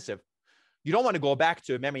expensive. You don't want to go back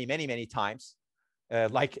to memory many, many times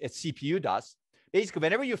like a CPU does. Basically,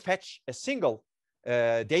 whenever you fetch a single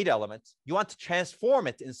data element, you want to transform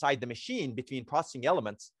it inside the machine between processing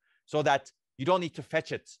elements so that you don't need to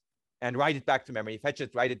fetch it and write it back to memory, fetch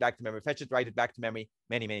it, write it back to memory, fetch it, write it back to memory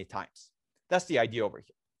many, many times. That's the idea over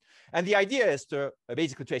here. And the idea is to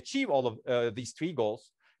basically to achieve all of these 3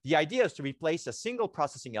 goals. The idea is to replace a single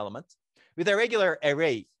processing element with a regular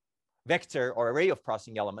array, vector or array of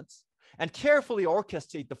processing elements, and carefully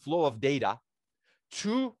orchestrate the flow of data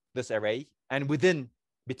to this array and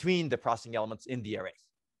between the processing elements in the array.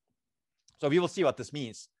 So we will see what this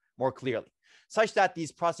means more clearly, such that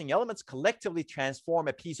these processing elements collectively transform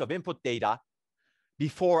a piece of input data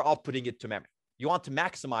before outputting it to memory. You want to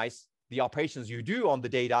maximize the operations you do on the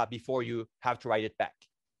data before you have to write it back.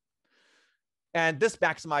 And this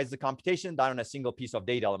maximizes the computation done on a single piece of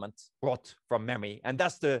data element brought from memory. And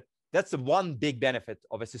that's the one big benefit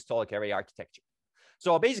of a systolic array architecture.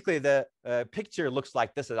 So basically, the picture looks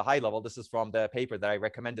like this at a high level. This is from the paper that I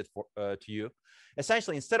recommended to you.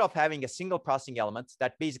 Essentially, instead of having a single processing element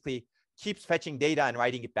that basically keeps fetching data and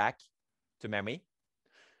writing it back to memory,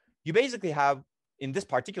 you basically have, in this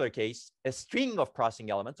particular case, a string of processing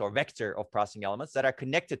elements or vector of processing elements that are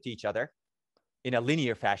connected to each other in a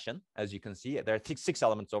linear fashion. As you can see, there are six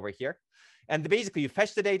elements over here. And basically, you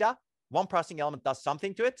fetch the data, one processing element does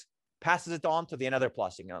something to it, passes it on to the another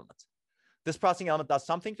processing element. This processing element does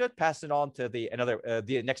something to it, passes it on to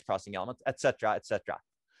the next processing element, etc., etc.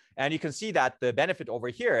 And you can see that the benefit over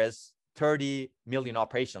here is 30 million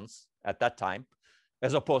operations at that time,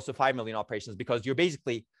 as opposed to 5 million operations, because you're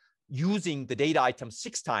basically using the data item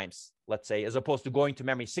 6 times, let's say, as opposed to going to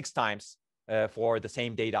memory 6 times for the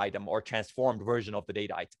same data item or transformed version of the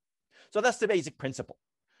data item. So that's the basic principle,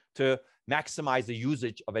 to maximize the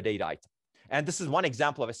usage of a data item. And this is one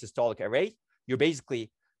example of a systolic array. You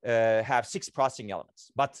basically have 6 processing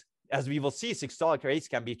elements. But as we will see, systolic arrays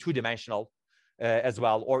can be 2-dimensional as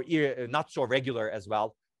well, or not so regular as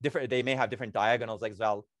well. They may have different diagonals as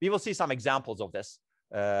well. We will see some examples of this.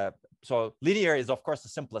 So linear is, of course, the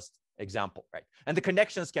simplest example, right? And the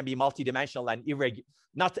connections can be multidimensional and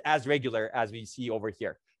not as regular as we see over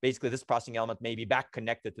here. Basically, this processing element may be back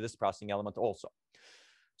connected to this processing element also.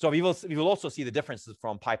 So we will also see the differences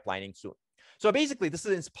from pipelining soon. So basically, this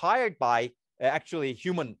is inspired by actually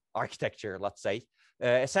human architecture, let's say.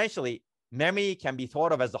 Essentially, memory can be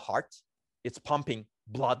thought of as the heart. It's pumping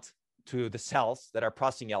blood to the cells that are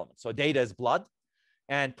processing elements. So data is blood,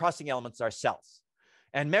 and processing elements are cells.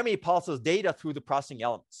 And memory pulses data through the processing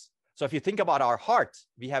elements. So if you think about our heart,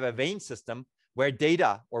 we have a vein system where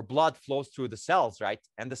data or blood flows through the cells, right?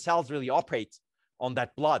 And the cells really operate on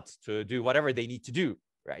that blood to do whatever they need to do,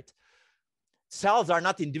 right? Cells are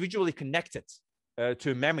not individually connected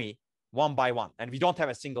to memory one by one, and we don't have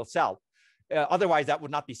a single cell. Otherwise, that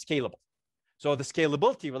would not be scalable. So the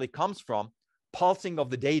scalability really comes from pulsing of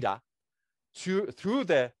the data through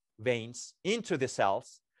the veins into the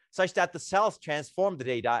cells, such that the cells transform the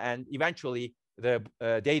data, and eventually the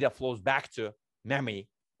data flows back to memory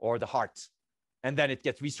or the heart, and then it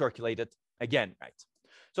gets recirculated again, right?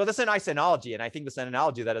 So that's a nice analogy, and I think this is an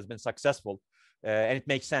analogy that has been successful, and it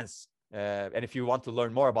makes sense. And if you want to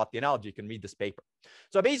learn more about the analogy, you can read this paper.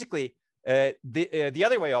 So basically, the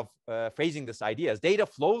other way of phrasing this idea is data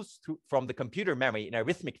flows from the computer memory in a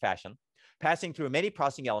rhythmic fashion, passing through many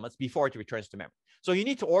processing elements before it returns to memory. So you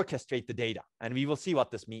need to orchestrate the data, and we will see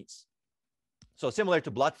what this means. So similar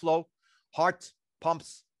to blood flow, heart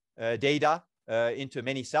pumps data into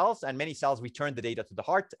many cells, and many cells return the data to the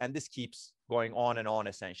heart, and this keeps going on and on,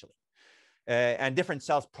 essentially. And different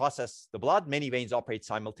cells process the blood. Many veins operate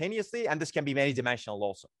simultaneously, and this can be many dimensional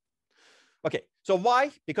also. Okay, so why?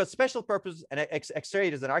 Because special purpose and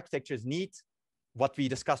accelerators and architectures need what we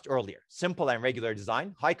discussed earlier: simple and regular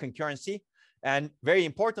design, high concurrency, and very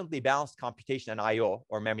importantly, balanced computation and I/O,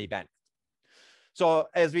 or memory bandwidth. So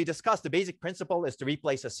as we discussed, the basic principle is to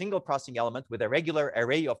replace a single processing element with a regular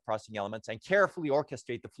array of processing elements and carefully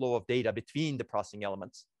orchestrate the flow of data between the processing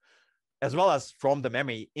elements, as well as from the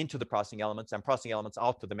memory into the processing elements and processing elements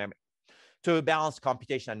out to the memory, to balance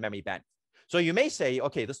computation and memory bandwidth. So you may say,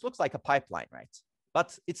 okay, this looks like a pipeline, right?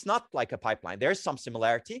 But it's not like a pipeline. There's some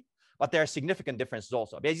similarity, but there are significant differences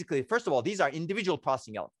also. Basically, first of all, these are individual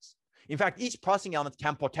processing elements. In fact, each processing element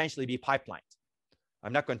can potentially be pipelined.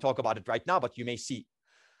 I'm not going to talk about it right now, but you may see.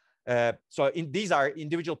 These are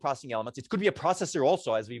individual processing elements. It could be a processor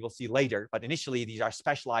also, as we will see later, but initially these are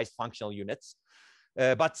specialized functional units.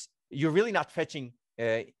 But you're really not fetching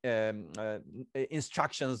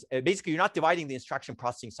instructions. Basically, you're not dividing the instruction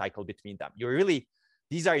processing cycle between them.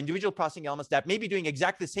 These are individual processing elements that may be doing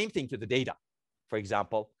exactly the same thing to the data. For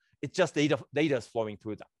example, it's just data is flowing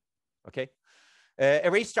through them, okay?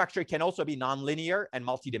 Array structure can also be nonlinear and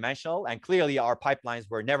multidimensional, and clearly our pipelines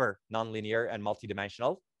were never nonlinear and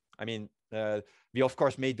multidimensional. I mean, we of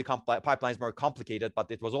course made the pipelines more complicated,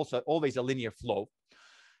 but it was also always a linear flow.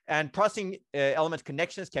 And processing element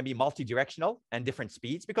connections can be multidirectional and different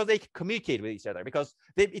speeds because they can communicate with each other, because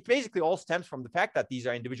it basically all stems from the fact that these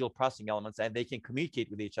are individual processing elements and they can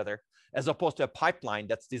communicate with each other, as opposed to a pipeline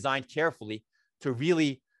that's designed carefully to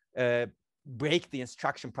really break the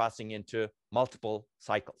instruction processing into multiple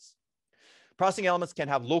cycles. Processing elements can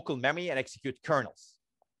have local memory and execute kernels,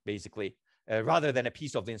 basically, rather than a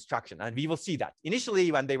piece of the instruction. And we will see that.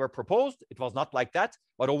 Initially, when they were proposed, it was not like that.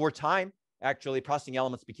 But over time, actually, processing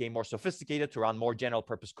elements became more sophisticated to run more general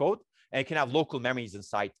purpose code, and it can have local memories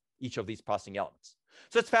inside each of these processing elements.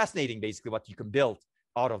 So it's fascinating, basically, what you can build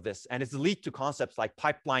out of this. And it's lead to concepts like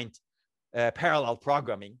pipelined parallel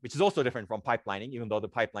programming, which is also different from pipelining, even though the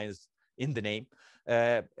pipeline is in the name,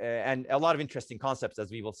 and a lot of interesting concepts,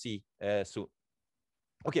 as we will see soon.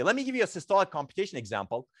 Okay, let me give you a systolic computation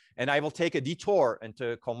example, and I will take a detour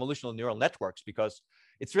into convolutional neural networks because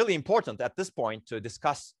it's really important at this point to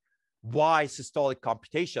discuss why systolic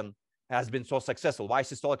computation has been so successful, why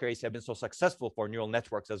systolic arrays have been so successful for neural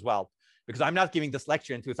networks as well. Because I'm not giving this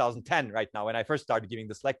lecture in 2010 right now. When I first started giving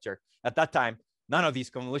this lecture, at that time, none of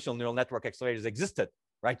these convolutional neural network accelerators existed.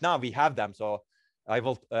 Right now we have them, so I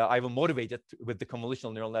will motivate it with the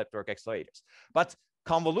convolutional neural network accelerators. But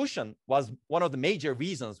convolution was one of the major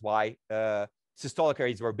reasons why systolic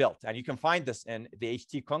arrays were built. And you can find this in the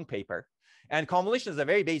H.T. Kung paper. And convolution is a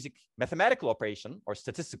very basic mathematical operation or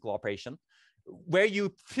statistical operation where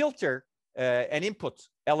you filter an input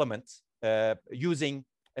element using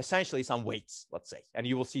essentially some weights, let's say, and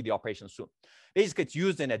you will see the operation soon. Basically, it's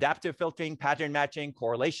used in adaptive filtering, pattern matching,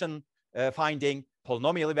 correlation finding,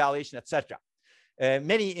 polynomial evaluation, etc.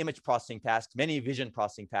 Many image processing tasks, many vision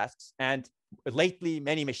processing tasks, and lately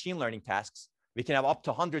many machine learning tasks. We can have up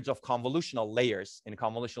to hundreds of convolutional layers in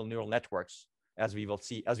convolutional neural networks, as we will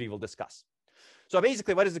see, as we will discuss. So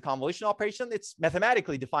basically, what is the convolution operation? It's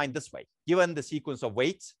mathematically defined this way. Given the sequence of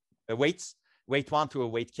weights, weight 1 through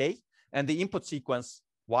weight k, and the input sequence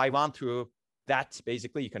y1 through that,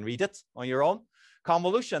 basically, you can read it on your own.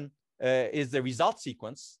 Convolution is the result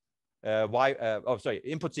sequence,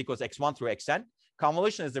 input sequence x1 through xn.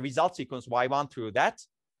 Convolution is the result sequence y1 through that,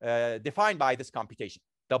 defined by this computation.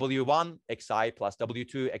 W1 xi plus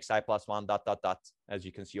W2 xi plus 1 dot, dot, dot, as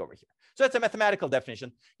you can see over here. So it's a mathematical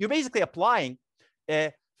definition. You're basically applying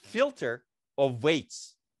a filter of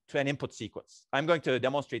weights to an input sequence. I'm going to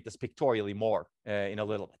demonstrate this pictorially more in a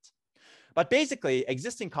little bit. But basically,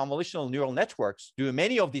 existing convolutional neural networks do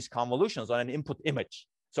many of these convolutions on an input image.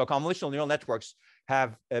 So convolutional neural networks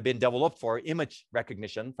have been developed for image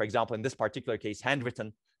recognition. For example, in this particular case,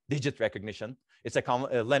 handwritten digit recognition.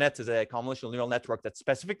 LeNet is a convolutional neural network that's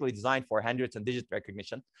specifically designed for handwritten digit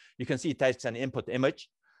recognition. You can see it takes an input image,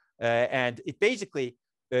 and it basically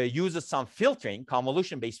uses some filtering,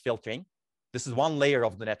 convolution-based filtering. This is one layer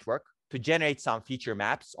of the network to generate some feature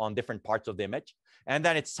maps on different parts of the image. And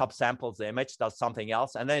then it subsamples the image, does something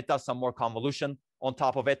else, and then it does some more convolution on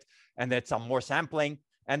top of it, and then some more sampling.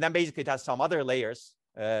 And then basically it has some other layers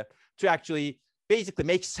to actually basically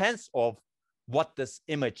make sense of what this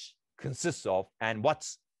image consists of and what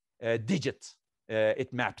digit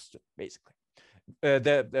it maps to, basically.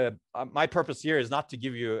 My purpose here is not to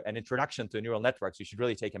give you an introduction to neural networks. You should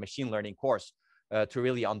really take a machine learning course to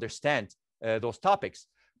really understand those topics.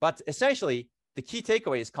 But essentially, the key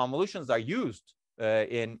takeaway is convolutions are used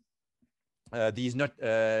in these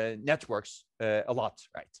networks a lot,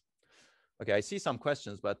 right? Okay, I see some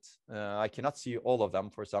questions, but I cannot see all of them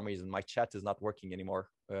for some reason. My chat is not working anymore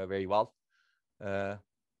very well.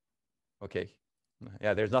 Okay,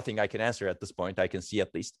 yeah, there's nothing I can answer at this point. I can see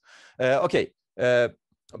at least. Okay,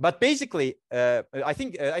 but basically, I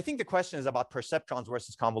think the question is about perceptrons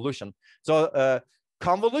versus convolution. So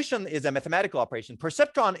convolution is a mathematical operation.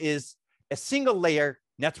 Perceptron is a single layer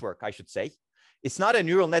network, I should say. It's not a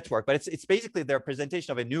neural network, but it's basically the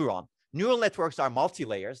representation of a neuron. Neural networks are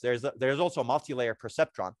multi-layers. There's also a multi-layer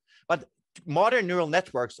perceptron. But modern neural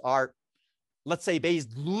networks are, let's say,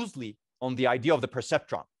 based loosely on the idea of the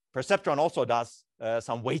perceptron. Perceptron also does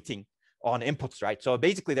some weighting on inputs, right? So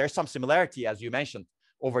basically, there's some similarity, as you mentioned,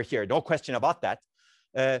 over here. No question about that.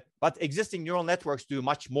 But existing neural networks do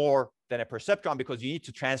much more than a perceptron because you need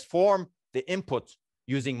to transform the input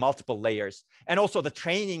using multiple layers. And also the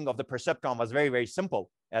training of the perceptron was very, very simple,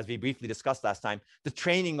 as we briefly discussed last time. The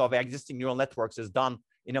training of existing neural networks is done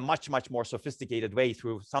in a much, much more sophisticated way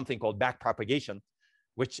through something called backpropagation,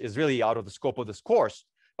 which is really out of the scope of this course.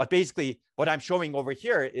 But basically, what I'm showing over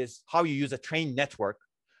here is how you use a trained network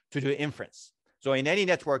to do inference. So in any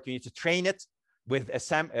network, you need to train it with a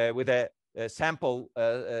sample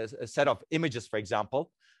set of images, for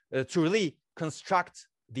example, to really construct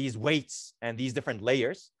these weights and these different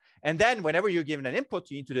layers. And then whenever you're given an input,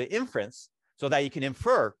 you need to do inference so that you can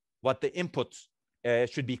infer what the input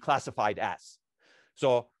should be classified as.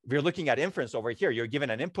 So we're looking at inference over here. You're given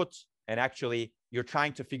an input, and actually you're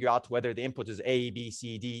trying to figure out whether the input is A, B,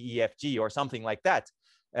 C, D, E, F, G, or something like that.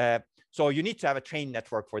 So you need to have a trained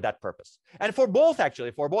network for that purpose. And for both,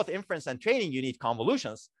 actually, for both inference and training, you need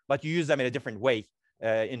convolutions, but you use them in a different way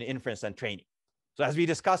in inference and training. So as we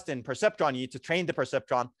discussed in perceptron, you need to train the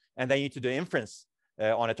perceptron, and then you need to do inference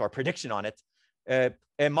on it or prediction on it.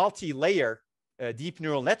 A multi-layer deep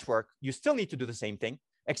neural network, you still need to do the same thing,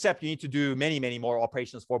 except you need to do many, many more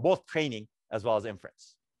operations for both training as well as inference.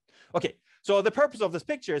 Okay, so the purpose of this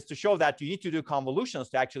picture is to show that you need to do convolutions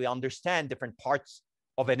to actually understand different parts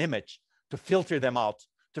of an image, to filter them out,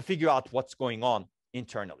 to figure out what's going on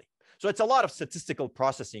internally. So it's a lot of statistical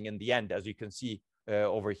processing in the end, as you can see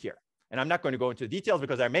over here. And I'm not going to go into details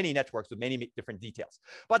because there are many networks with many different details.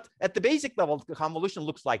 But at the basic level, the convolution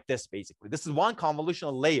looks like this, basically. This is one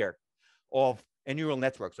convolutional layer of a neural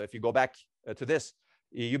network. So if you go back to this,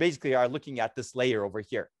 you basically are looking at this layer over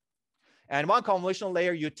here. And one convolutional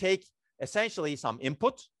layer, you take essentially some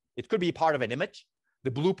input. It could be part of an image.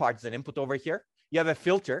 The blue part is an input over here. You have a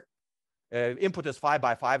filter. Input is 5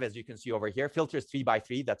 by 5, as you can see over here. Filter is 3 by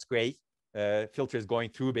 3. That's gray. Filter is going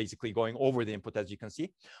through, basically going over the input, as you can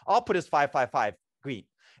see. Output is 5 by 5, green.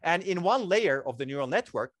 And in one layer of the neural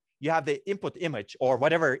network, you have the input image, or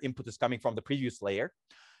whatever input is coming from the previous layer.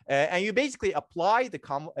 And you basically apply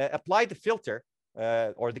the filter,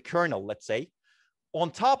 or the kernel, let's say, on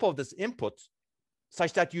top of this input,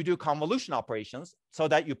 such that you do convolution operations so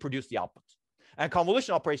that you produce the output. And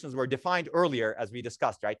convolution operations were defined earlier, as we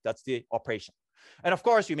discussed, right? That's the operation. And of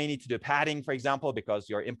course, you may need to do padding, for example, because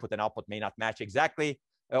your input and output may not match exactly,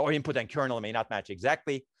 or input and kernel may not match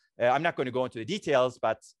exactly. I'm not going to go into the details,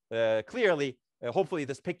 but clearly, hopefully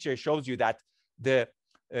this picture shows you that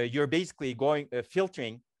you're basically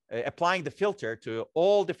applying the filter to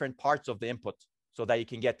all different parts of the input so that you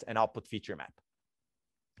can get an output feature map.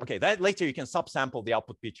 Okay, that later you can subsample the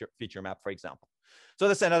output feature map, for example. So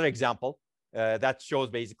that's another example that shows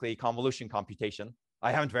basically convolution computation.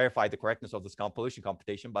 I haven't verified the correctness of this convolution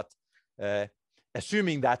computation, but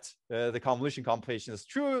assuming that the convolution computation is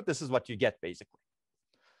true, this is what you get basically.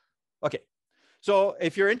 Okay, so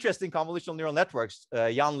if you're interested in convolutional neural networks,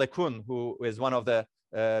 Jan LeCun, who is one of the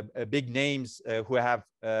big names who have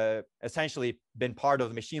essentially been part of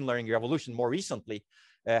the machine learning revolution more recently,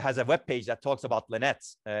 has a web page that talks about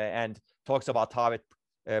LeNets and talks about how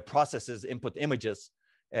it processes input images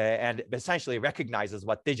and essentially recognizes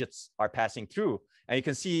what digits are passing through. And you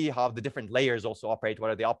can see how the different layers also operate, what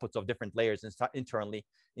are the outputs of different layers internally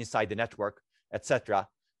inside the network, etc.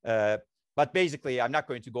 But basically, I'm not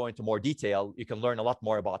going to go into more detail. You can learn a lot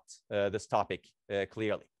more about this topic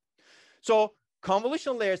clearly. So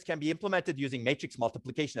convolutional layers can be implemented using matrix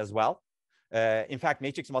multiplication as well. In fact,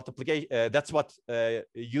 matrix multiplication, that's what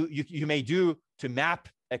you may do to map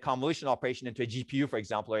a convolution operation into a GPU, for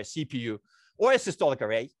example, or a CPU, or a systolic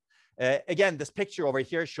array. Again, this picture over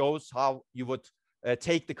here shows how you would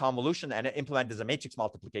take the convolution and implement it as a matrix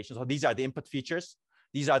multiplication. So these are the input features,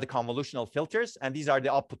 these are the convolutional filters, and these are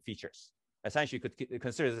the output features. Essentially, you could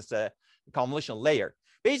consider this a convolutional layer.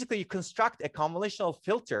 Basically, you construct a convolutional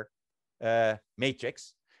filter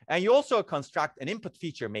matrix, and you also construct an input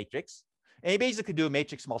feature matrix, and you basically do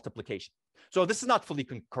matrix multiplication. So this is not fully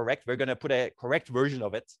correct. We're going to put a correct version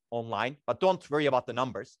of it online, but don't worry about the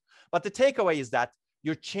numbers. But the takeaway is that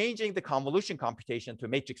you're changing the convolution computation to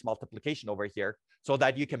matrix multiplication over here so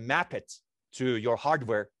that you can map it to your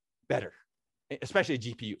hardware better, especially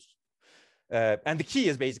GPUs. And the key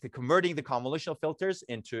is basically converting the convolutional filters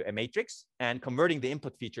into a matrix and converting the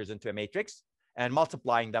input features into a matrix and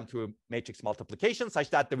multiplying them through matrix multiplication such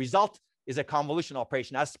that the result is a convolution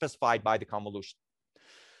operation as specified by the convolution.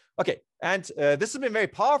 Okay, and this has been very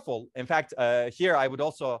powerful. In fact, here I would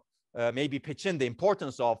also maybe pitch in the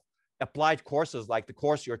importance of applied courses like the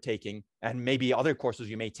course you're taking and maybe other courses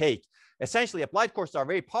you may take. Essentially, applied courses are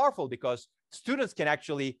very powerful because students can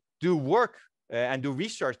actually do work and do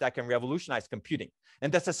research that can revolutionize computing.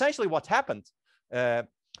 And that's essentially what happened at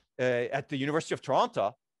the University of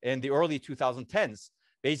Toronto in the early 2010s.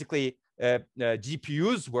 Basically,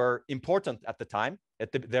 GPUs were important at the time.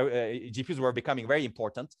 GPUs were becoming very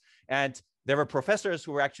important. And there were professors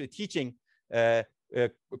who were actually teaching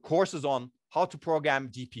courses on how to program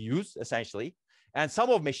GPUs, essentially. And some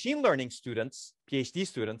of machine learning students, PhD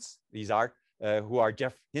students, these are, who are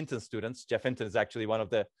Jeff Hinton's students. Jeff Hinton is actually one of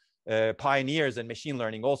the pioneers in machine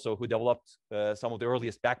learning also, who developed some of the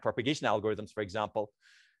earliest backpropagation algorithms, for example,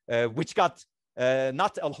 which got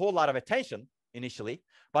not a whole lot of attention initially.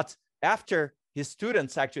 But after his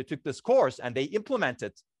students actually took this course and they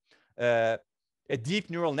implemented a deep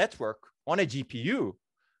neural network on a GPU,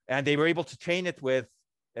 and they were able to train it with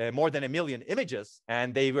more than 1 million images,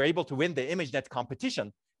 and they were able to win the ImageNet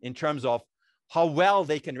competition in terms of how well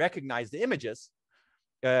they can recognize the images,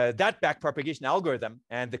 that backpropagation algorithm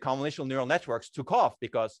and the convolutional neural networks took off,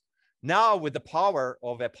 because now with the power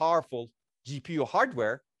of a powerful GPU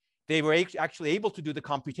hardware, they were actually able to do the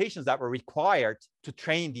computations that were required to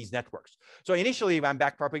train these networks. So initially, when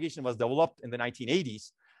backpropagation was developed in the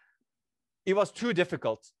 1980s, it was too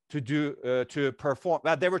difficult to do to perform.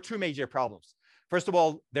 Well, there were two major problems. First of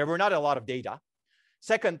all, there were not a lot of data.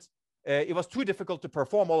 Second, it was too difficult to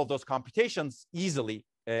perform all of those computations easily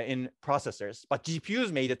in processors, but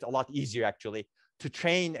GPUs made it a lot easier actually to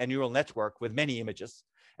train a neural network with many images.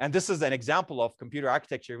 And this is an example of computer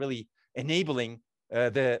architecture really enabling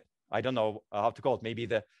I don't know how to call it, maybe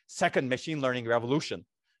the second machine learning revolution,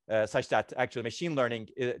 such that actually machine learning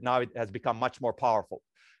now it has become much more powerful.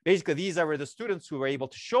 Basically, these are the students who were able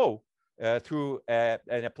to show through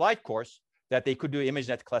an applied course that they could do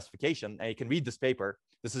ImageNet classification. And you can read this paper.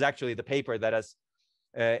 This is actually the paper that has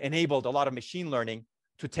enabled a lot of machine learning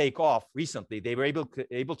to take off recently. They were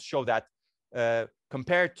able to show that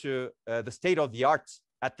compared to the state of the art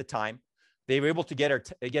at the time, they were able to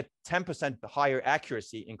get 10% higher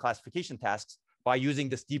accuracy in classification tasks by using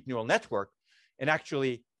this deep neural network, and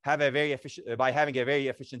actually have a very efficient by having a very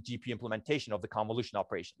efficient GPU implementation of the convolution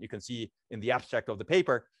operation. You can see in the abstract of the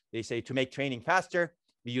paper, they say to make training faster,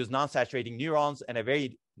 we use non-saturating neurons and a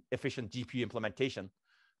very efficient GPU implementation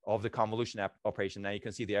of the convolution operation. Now you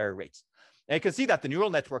can see the error rates. And you can see that the neural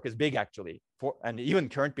network is big actually, and even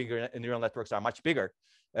current bigger neural networks are much bigger.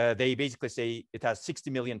 They basically say it has 60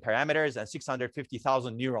 million parameters and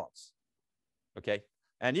 650,000 neurons. Okay,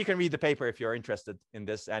 and you can read the paper if you're interested in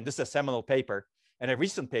this. And this is a seminal paper and a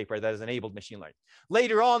recent paper that has enabled machine learning.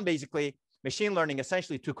 Later on, basically, machine learning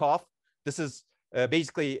essentially took off. This is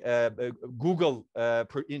basically Google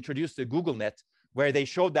introduced the GoogleNet, where they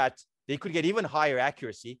showed that they could get even higher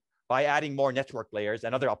accuracy by adding more network layers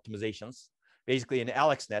and other optimizations. Basically, in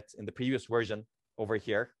AlexNet, in the previous version over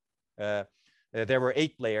here, there were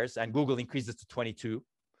 8 layers, and Google increased it to 22.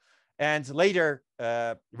 And later,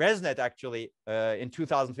 ResNet actually in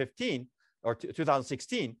 2015 or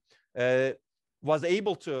 2016 was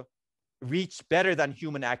able to reach better than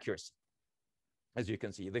human accuracy. As you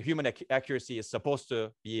can see, the human accuracy is supposed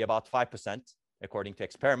to be about 5% according to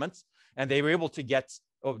experiments. And they were able to get,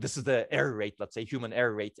 this is the error rate, let's say human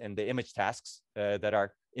error rate in the image tasks that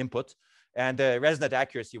are input. And the ResNet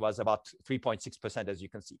accuracy was about 3.6%, as you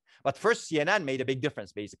can see. But first, CNN made a big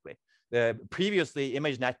difference, basically. Previously,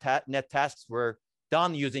 ImageNet tasks were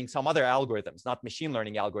done using some other algorithms, not machine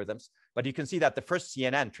learning algorithms. But you can see that the first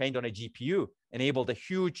CNN trained on a GPU enabled a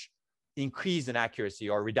huge increase in accuracy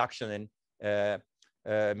or reduction in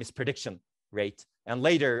misprediction rate. And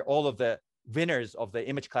later, all of the winners of the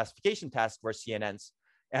image classification task were CNNs.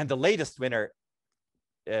 And the latest winner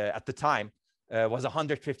at the time was a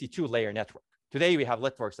 152-layer network. Today, we have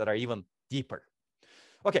networks that are even deeper.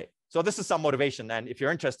 Okay, so this is some motivation. And if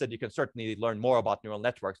you're interested, you can certainly learn more about neural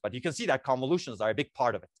networks. But you can see that convolutions are a big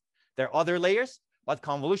part of it. There are other layers, but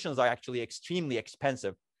convolutions are actually extremely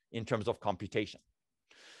expensive in terms of computation.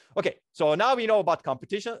 Okay, so now we know about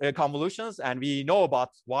convolutions, and we know about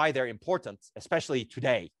why they're important, especially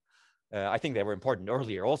today. I think they were important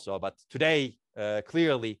earlier also, but today,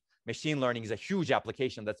 clearly, machine learning is a huge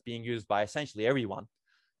application that's being used by essentially everyone,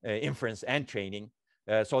 inference and training.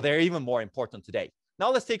 So they're even more important today.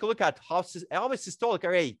 Now let's take a look at how a systolic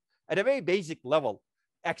array at a very basic level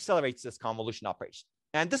accelerates this convolution operation.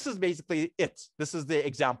 And this is basically it. This is the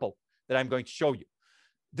example that I'm going to show you.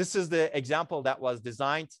 This is the example that was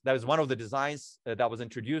designed. That was one of the designs that was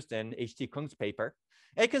introduced in H.T. Kung's paper.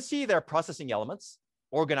 And you can see there are processing elements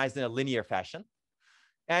organized in a linear fashion.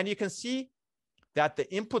 And you can see that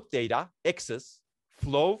the input data, x's,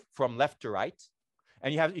 flow from left to right.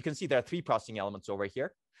 And you can see there are 3 processing elements over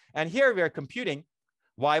here. And here we are computing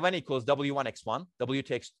y1 equals w1x1,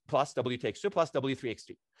 w2x plus w2x2 plus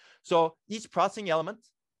w3x3. So each processing element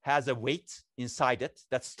has a weight inside it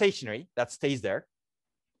that's stationary, that stays there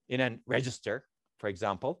in a register, for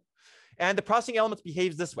example. And the processing element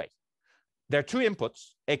behaves this way. There are 2 inputs,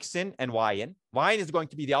 x in and y in. Y in is going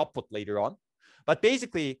to be the output later on. But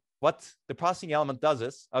basically, what the processing element does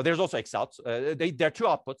is, there's also x out. There are 2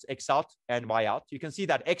 outputs, x out and y out. You can see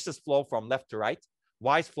that x's flow from left to right,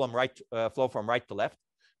 y's flow from right to left.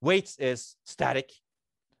 Weights is static.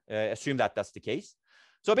 Assume that that's the case.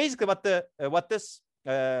 So basically, what this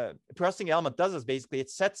processing element does is basically it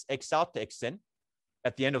sets x out to x in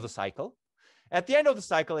at the end of the cycle. At the end of the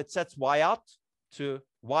cycle, it sets y out to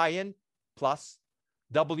y in plus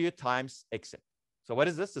w times x in. So what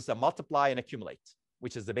is this? This is a multiply and accumulate,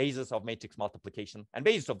 which is the basis of matrix multiplication and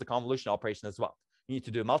basis of the convolution operation as well. You need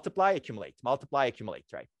to do multiply, accumulate,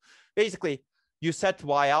 right? Basically, you set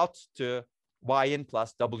y out to y in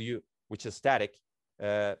plus w, which is static,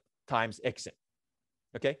 times x in.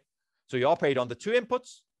 Okay, so you operate on the 2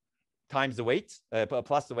 inputs times the weight,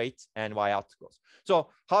 plus the weight, and y out goes. So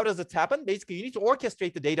how does it happen? Basically, you need to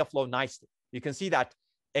orchestrate the data flow nicely. You can see that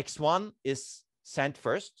x1 is sent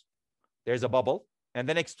first, there's a bubble, and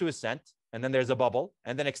then X2 is sent, and then there's a bubble,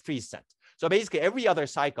 and then X3 is sent. So basically, every other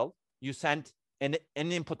cycle, you send an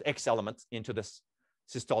input X element into this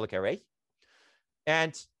systolic array.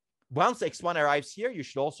 And once X1 arrives here, you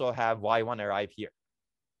should also have Y1 arrive here.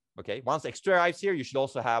 Okay. Once X2 arrives here, you should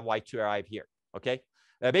also have Y2 arrive here. Okay.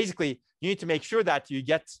 Basically, you need to make sure that you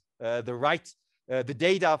get the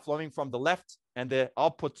data flowing from the left and the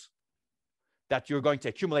output that you're going to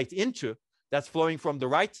accumulate into that's flowing from the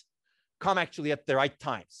right come actually at the right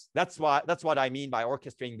times. That's what I mean by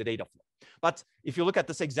orchestrating the data flow. But if you look at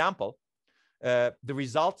this example, the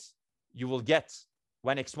results you will get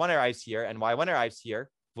when X1 arrives here and Y1 arrives here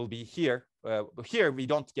will be here. Here we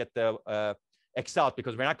don't get the X out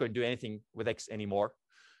because we're not going to do anything with X anymore.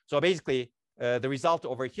 So basically, the result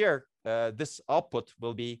over here, this output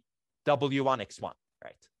will be W1 X1,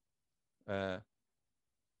 right?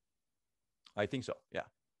 I think so, yeah.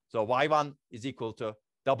 So Y1 is equal to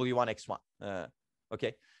W1 X1.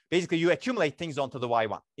 Okay. Basically, you accumulate things onto the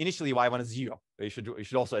Y1. Initially, Y1 is 0. You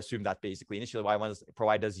should also assume that basically initially Y1 is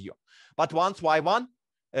provided as 0. But once Y1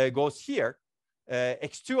 goes here,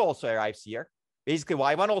 X2 also arrives here. Basically,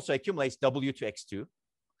 Y1 also accumulates W to X2.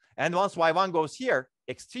 And once Y1 goes here,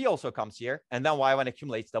 X3 also comes here. And then Y1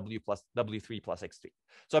 accumulates W3 plus X3.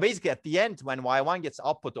 So basically, at the end, when Y1 gets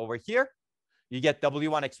output over here, you get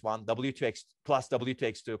W1 X1, W2 plus W2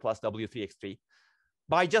 X2 plus W3 X3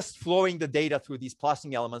 by just flowing the data through these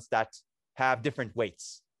processing elements that have different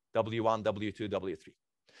weights, W1, W2, W3.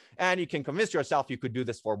 And you can convince yourself you could do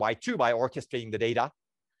this for Y2 by orchestrating the data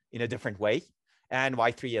in a different way, and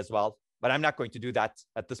Y3 as well. But I'm not going to do that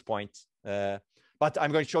at this point. But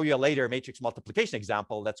I'm going to show you a later matrix multiplication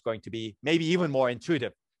example that's going to be maybe even more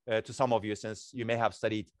intuitive to some of you, since you may have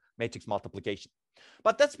studied matrix multiplication.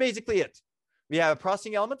 But that's basically it. We have a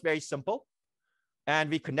processing element, very simple, and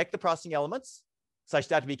we connect the processing elements such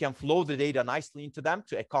that we can flow the data nicely into them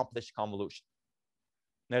to accomplish convolution.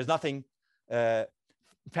 There's nothing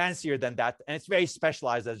fancier than that, and it's very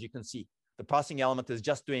specialized, as you can see. The processing element is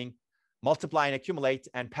just doing multiply and accumulate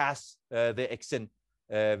and pass the Xn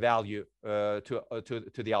value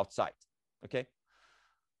to the outside. Okay.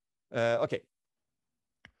 Okay.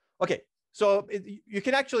 So you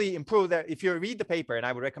can actually improve that. If you read the paper, and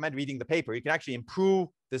I would recommend reading the paper, you can actually improve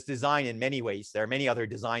this design in many ways. There are many other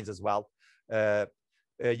designs as well.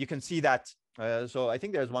 You can see that. So I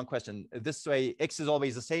think there's one question. This way, X is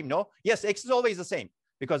always the same. No. Yes, X is always the same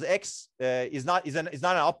because X is not an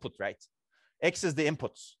output, right? X is the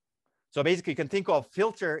inputs. So basically, you can think of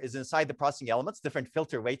filter is inside the processing elements. Different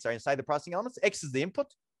filter weights are inside the processing elements. X is the input.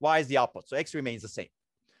 Y is the output. So X remains the same,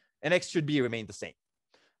 and X should remain the same.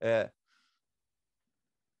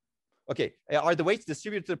 Okay, are the weights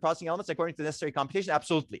distributed to the processing elements according to the necessary computation?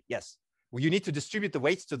 Absolutely, yes. Well, you need to distribute the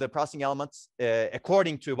weights to the processing elements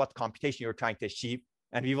according to what computation you're trying to achieve.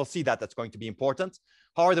 And we will see that that's going to be important.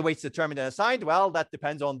 How are the weights determined and assigned? Well, that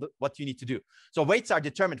depends on what you need to do. So weights are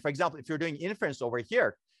determined. For example, if you're doing inference over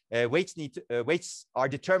here, weights are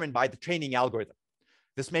determined by the training algorithm.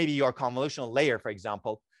 This may be your convolutional layer, for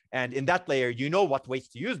example. And in that layer, you know what weights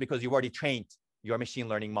to use because you've already trained your machine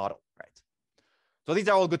learning model, right? So these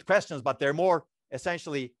are all good questions, but they're more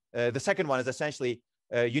essentially, the second one is essentially,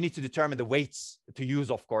 you need to determine the weights to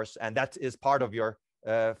use, of course, and that is part of your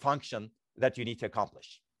function that you need to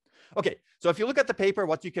accomplish. Okay, so if you look at the paper,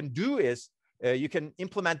 what you can do is you can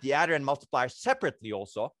implement the adder and multiplier separately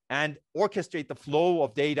also and orchestrate the flow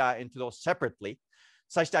of data into those separately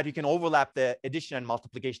such that you can overlap the addition and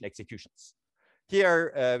multiplication executions.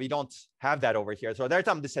 Here, we don't have that over here. So there are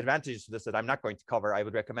some disadvantages to this that I'm not going to cover. I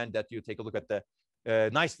would recommend that you take a look at the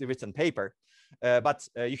nicely written paper. But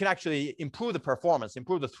you can actually improve the performance,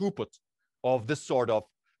 improve the throughput of this sort of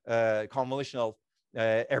convolutional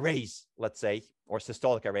arrays, let's say, or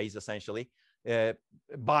systolic arrays, essentially,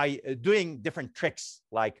 by doing different tricks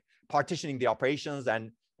like partitioning the operations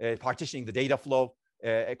and partitioning the data flow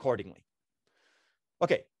accordingly.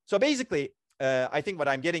 Okay, so basically, I think what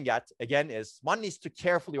I'm getting at, again, is one needs to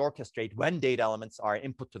carefully orchestrate when data elements are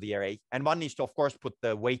input to the array, and one needs to, of course, put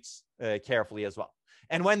the weights carefully as well,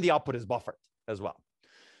 and when the output is buffered as well.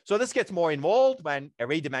 So this gets more involved when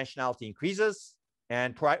array dimensionality increases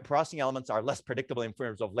and processing elements are less predictable in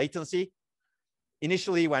terms of latency.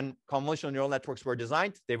 Initially, when convolutional neural networks were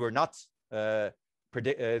designed, they were not,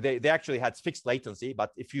 they actually had fixed latency.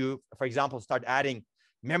 But if you, for example, start adding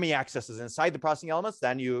memory accesses inside the processing elements,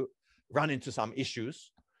 then you run into some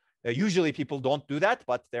issues. Usually people don't do that,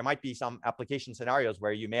 but there might be some application scenarios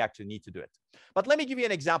where you may actually need to do it. But let me give you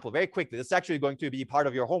an example very quickly. This is actually going to be part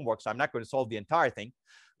of your homework, so I'm not going to solve the entire thing.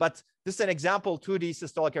 But this is an example 2D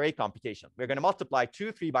systolic array computation. We're going to multiply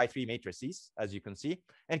two 3x3 matrices, as you can see,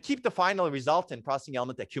 and keep the final result in processing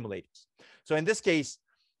element accumulators. So in this case,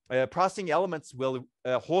 processing elements will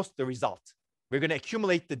host the result. We're going to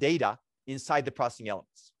accumulate the data inside the processing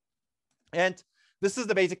elements. And this is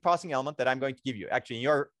the basic processing element that I'm going to give you. Actually, in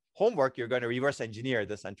your homework, you're going to reverse engineer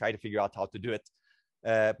this and try to figure out how to do it.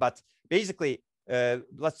 But basically,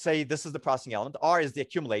 let's say this is the processing element. R is the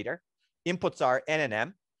accumulator. Inputs are N and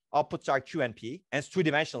M. Outputs are Q and P. And it's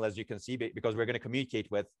two-dimensional, as you can see, because we're going to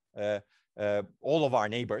communicate with all of our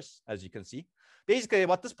neighbors, as you can see. Basically,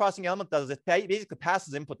 what this processing element does is it basically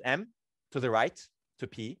passes input M to the right, to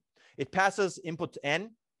P. It passes input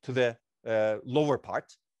N to the lower part.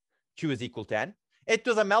 Q is equal to N. It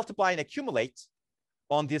does a multiply and accumulate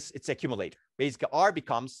on this, its accumulator. Basically, R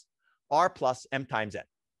becomes R plus M times N,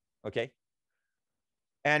 okay?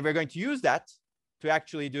 And we're going to use that to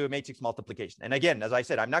actually do a matrix multiplication. And again, as I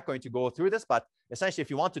said, I'm not going to go through this, but essentially,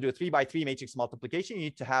 if you want to do a 3x3 matrix multiplication, you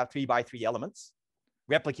need to have 3x3 elements,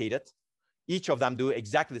 replicate it. Each of them do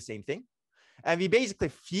exactly the same thing. And we basically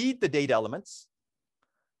feed the data elements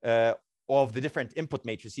of the different input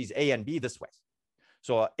matrices A and B this way.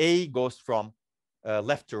 So A goes from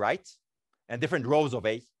left to right, and different rows of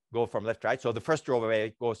A go from left to right. So the first row of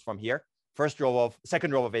A goes from here.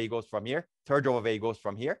 Second row of A goes from here. Third row of A goes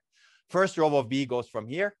from here. First row of B goes from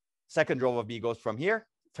here. Second row of B goes from here.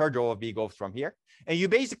 Third row of B goes from here. And you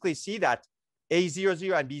basically see that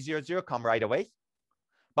A00 and B00 come right away.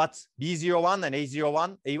 But B01 and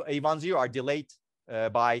A01, A10 are delayed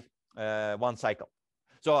by 1 cycle.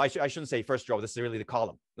 So I shouldn't say first row. This is really the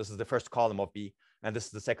column. This is the first column of B. And this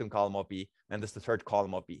is the second column of B. And this is the third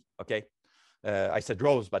column of B. Okay. I said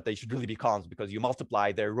rows, but they should really be columns because you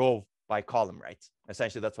multiply their row by column, right?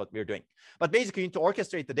 Essentially, that's what we're doing. But basically, you need to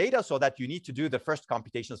orchestrate the data so that you need to do the first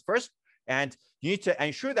computations first. And you need to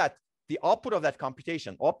ensure that the output of that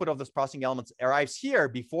computation, output of this processing elements arrives here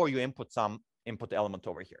before you input some input element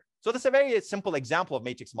over here. So this is a very simple example of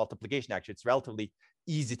matrix multiplication. Actually, it's relatively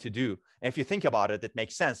easy to do. And if you think about it, it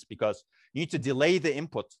makes sense because you need to delay the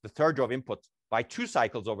input, the third row of input, by 2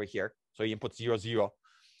 cycles over here. So you input 0, 0,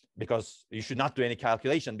 because you should not do any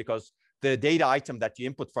calculation because the data item that you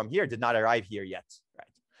input from here did not arrive here yet, right?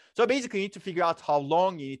 So basically, you need to figure out how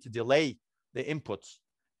long you need to delay the inputs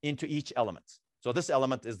into each element. So this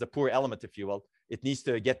element is the poor element, if you will. It needs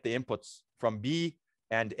to get the inputs from B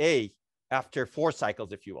and A after 4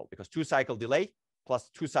 cycles, if you will, because 2 cycle delay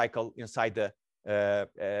plus 2 cycle inside the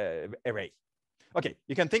array. Okay,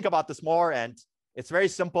 you can think about this more, and it's very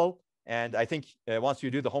simple. And I think once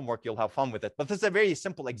you do the homework, you'll have fun with it. But this is a very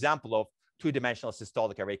simple example of 2-dimensional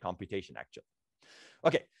systolic array computation, actually.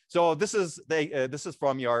 Okay, so this is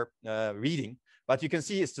from your reading, but you can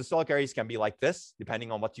see systolic arrays can be like this,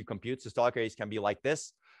 depending on what you compute. Systolic arrays can be like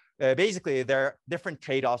this. Basically, there are different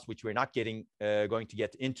trade-offs which we're not going to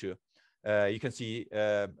get into. You can see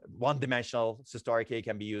 1-dimensional systolic array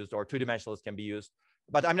can be used, or 2-dimensionals can be used,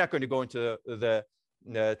 but I'm not going to go into the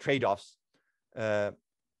trade-offs.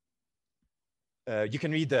 You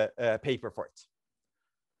can read the paper for it.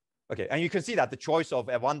 Okay, and you can see that the choice of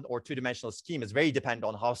a 1- or 2-dimensional scheme is very dependent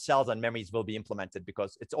on how cells and memories will be implemented,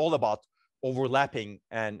 because it's all about overlapping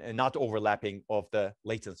and not overlapping of the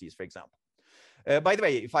latencies, for example. By the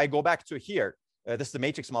way, if I go back to here, this is the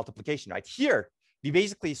matrix multiplication, right? Here, we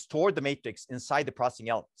basically stored the matrix inside the processing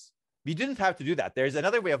elements. We didn't have to do that. There's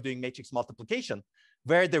another way of doing matrix multiplication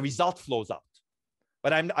where the result flows out.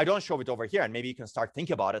 But I don't show it over here, and maybe you can start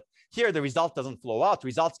thinking about it. Here, the result doesn't flow out.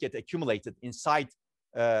 Results get accumulated inside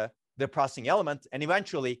the processing element, and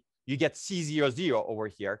eventually you get C00 over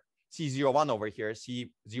here, C01 over here,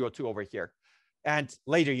 C02 over here. And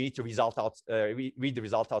later you need to read the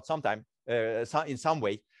result out sometime in some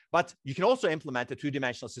way. But you can also implement a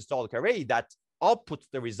 2-dimensional systolic array that outputs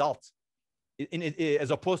the result as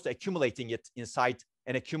opposed to accumulating it inside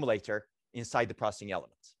an accumulator inside the processing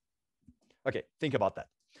element. Okay, think about that.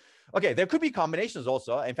 Okay, there could be combinations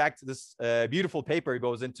also. In fact, this beautiful paper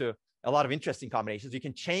goes into a lot of interesting combinations. You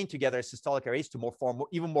can chain together systolic arrays to form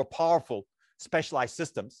even more powerful specialized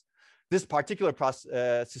systems. This particular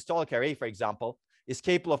systolic array, for example, is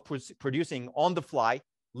capable of producing on-the-fly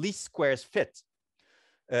least squares fit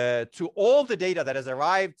to all the data that has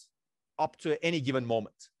arrived up to any given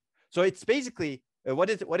moment. So it's basically, what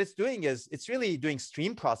it's doing is it's really doing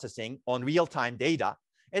stream processing on real-time data.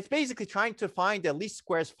 It's basically trying to find a least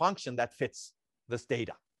squares function that fits this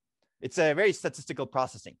data. It's a very statistical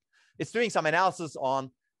processing. It's doing some analysis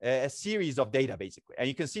on a series of data, basically. And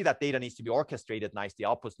you can see that data needs to be orchestrated nicely.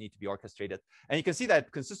 Outputs need to be orchestrated. And you can see that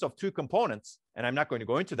it consists of two components. And I'm not going to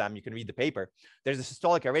go into them. You can read the paper. There's a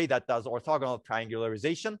systolic array that does orthogonal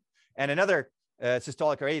triangularization, and another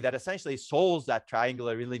systolic array that essentially solves that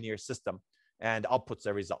triangular linear system and outputs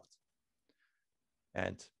a result.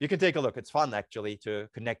 And you can take a look. It's fun, actually, to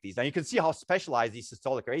connect these. And you can see how specialized these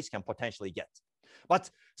systolic arrays can potentially get. But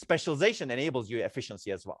specialization enables you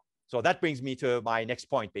efficiency as well. So that brings me to my next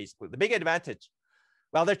point, basically. The big advantage,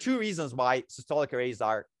 well, there are two reasons why systolic arrays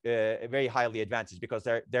are very highly advantaged, because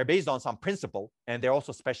they're based on some principle, and they're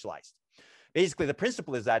also specialized. Basically, the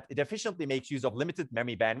principle is that it efficiently makes use of limited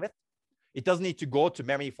memory bandwidth. It doesn't need to go to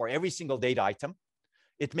memory for every single data item.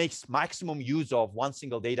 It makes maximum use of one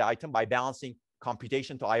single data item by balancing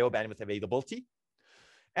computation to IO bandwidth availability.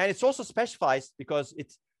 And it's also specialized because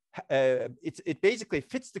it basically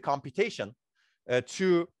fits the computation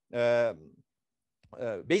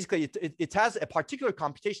basically, it has a particular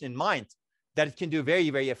computation in mind that it can do very,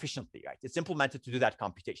 very efficiently, right? It's implemented to do that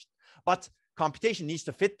computation. But computation needs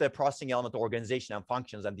to fit the processing element organization and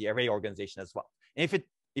functions and the array organization as well. And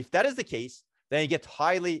if that is the case, then you get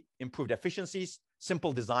highly improved efficiencies,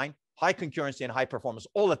 simple design, high concurrency, and high performance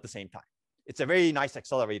all at the same time. It's a very nice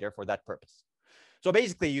accelerator for that purpose. So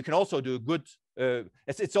basically, you can also do good.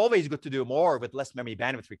 It's always good to do more with less memory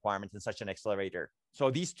bandwidth requirement in such an accelerator. So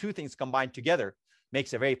these two things combined together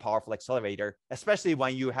makes a very powerful accelerator, especially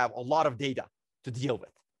when you have a lot of data to deal with.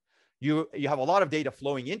 You have a lot of data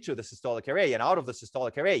flowing into the systolic array and out of the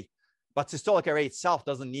systolic array, but systolic array itself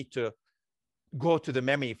doesn't need to go to the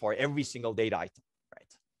memory for every single data item,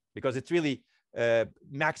 right? Because it really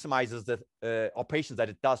maximizes the operations that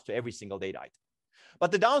it does to every single data item.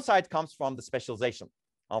 But the downside comes from the specialization,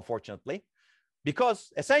 unfortunately,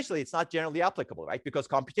 because essentially it's not generally applicable, right? Because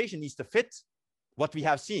computation needs to fit what we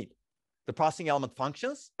have seen, the processing element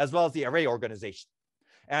functions, as well as the array organization.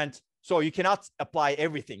 And so you cannot apply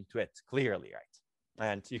everything to it clearly, right?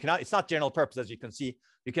 And you cannot, it's not general purpose, as you can see.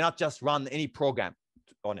 You cannot just run any program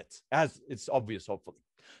on it, as it's obvious, hopefully.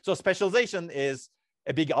 So specialization is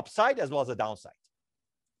a big upside as well as a downside.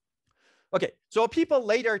 Okay, so people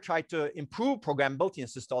later tried to improve programmability in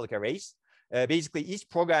systolic arrays. Basically, each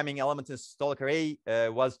programming element in systolic array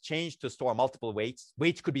was changed to store multiple weights.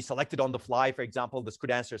 Weights could be selected on the fly, for example. This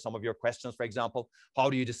could answer some of your questions, for example. How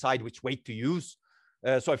do you decide which weight to use?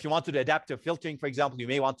 So if you want to do adaptive filtering, for example, you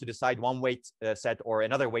may want to decide one weight set or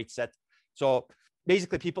another weight set. So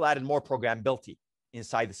basically, people added more programmability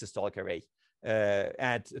inside the systolic array.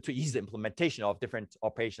 And to ease the implementation of different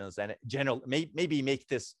operations and maybe make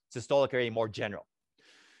this systolic array more general.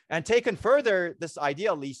 And taken further, this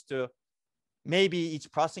idea leads to maybe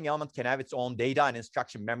each processing element can have its own data and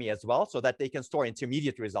instruction memory as well, so that they can store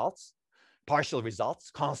intermediate results, partial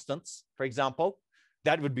results, constants, for example.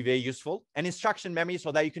 That would be very useful. And instruction memory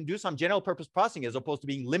so that you can do some general purpose processing as opposed to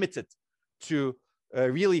being limited to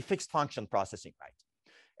really fixed function processing, right?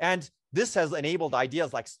 And this has enabled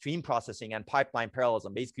ideas like stream processing and pipeline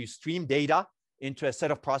parallelism. Basically, you stream data into a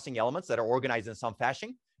set of processing elements that are organized in some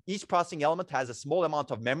fashion. Each processing element has a small amount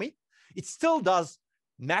of memory. It still does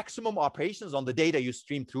maximum operations on the data you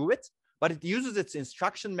stream through it, but it uses its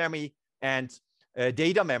instruction memory and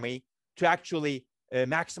data memory to actually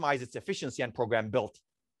maximize its efficiency and programmability.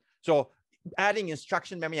 So adding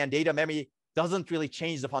instruction memory and data memory doesn't really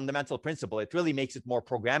change the fundamental principle. It really makes it more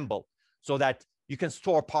programmable so that you can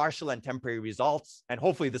store partial and temporary results. And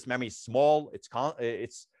hopefully this memory is small.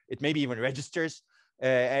 It maybe even registers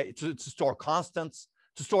to store constants,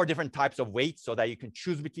 to store different types of weights so that you can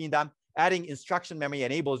choose between them. Adding instruction memory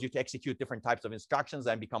enables you to execute different types of instructions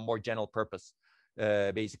and become more general purpose,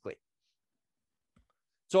 basically.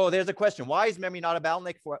 So there's a question. Why is memory not a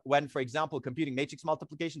bottleneck when, for example, computing matrix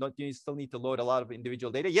multiplication? Don't you still need to load a lot of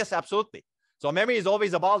individual data? Yes, absolutely. So memory is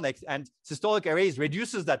always a bottleneck, and systolic arrays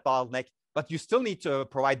reduces that bottleneck, but you still need to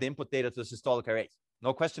provide the input data to the systolic arrays.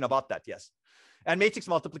 No question about that, yes. And matrix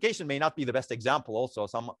multiplication may not be the best example also.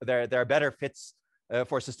 There are better fits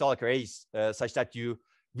for systolic arrays such that you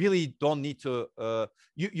really don't need to,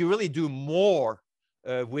 you really do more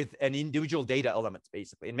with an individual data element,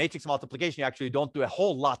 basically. In matrix multiplication, you actually don't do a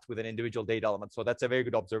whole lot with an individual data element. So that's a very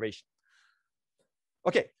good observation.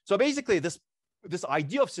 Okay, so basically this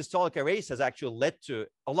idea of systolic arrays has actually led to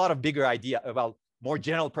a lot of bigger idea about more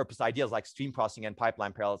general purpose ideas like stream processing and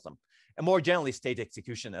pipeline parallelism, and more generally state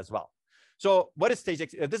execution as well. So what is state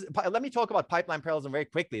execution? Let me talk about pipeline parallelism very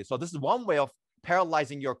quickly. So this is one way of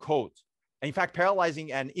parallelizing your code. And in fact,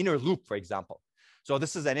 parallelizing an inner loop, for example. So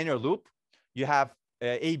this is an inner loop. You have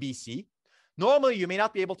A, B, C. Normally, you may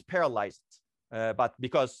not be able to parallelize it, but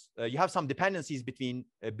because you have some dependencies between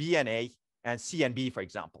B and A, and C and B, for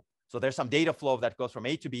example. So there's some data flow that goes from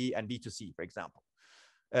A to B and B to C, for example.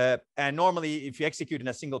 And normally, if you execute in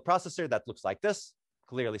a single processor, that looks like this,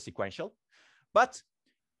 clearly sequential. But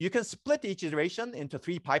you can split each iteration into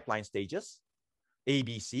 3 pipeline stages, A,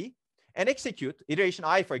 B, C, and execute. Iteration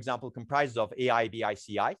I, for example, comprises of AI, BI,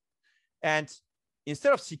 CI. And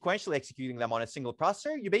instead of sequentially executing them on a single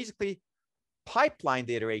processor, you basically pipeline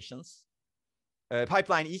the iterations,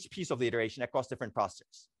 pipeline each piece of the iteration across different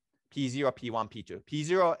processors, P0, P1, P2.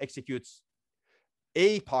 P0 executes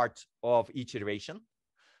A part of each iteration.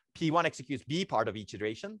 P1 executes B part of each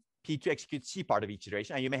iteration. P2 executes C part of each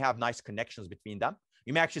iteration. And you may have nice connections between them.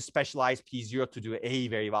 You may actually specialize P0 to do A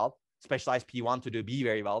very well, specialize P1 to do B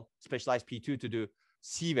very well, specialize P2 to do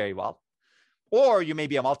C very well. Or you may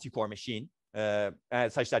be a multi-core machine,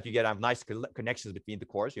 such that you get nice connections between the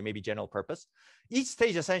cores. You may be general purpose. Each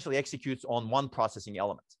stage essentially executes on one processing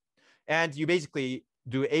element. And you basically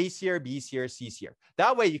do A's here, B's here, C's here.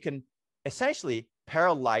 That way you can essentially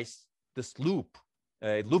parallelize this loop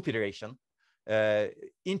iteration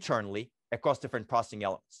internally across different processing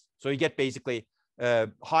elements. So you get basically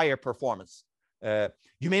higher performance.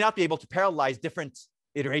 You may not be able to parallelize different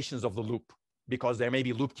iterations of the loop because there may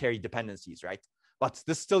be loop carry dependencies, right? But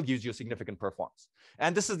this still gives you significant performance.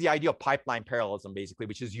 And this is the idea of pipeline parallelism, basically,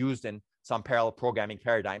 which is used in some parallel programming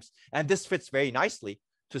paradigms. And this fits very nicely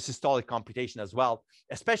to systolic computation as well,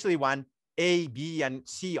 especially when A, B, and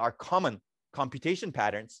C are common computation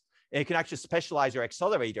patterns. And you can actually specialize your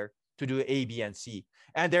accelerator to do A, B, and C.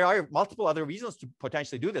 And there are multiple other reasons to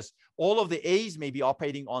potentially do this. All of the A's may be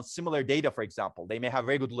operating on similar data, for example. They may have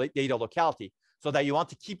very good data locality, so that you want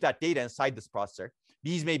to keep that data inside this processor.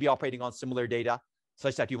 B's may be operating on similar data,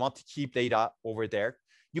 such that you want to keep data over there.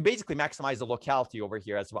 You basically maximize the locality over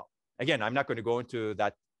here as well. Again, I'm not going to go into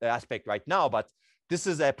that aspect right now, but this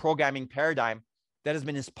is a programming paradigm that has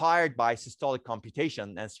been inspired by systolic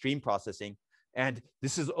computation and stream processing. And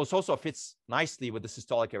this also fits nicely with the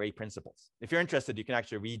systolic array principles. If you're interested, you can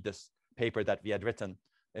actually read this paper that we had written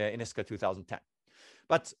in ISCA 2010.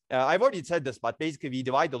 But I've already said this, but basically we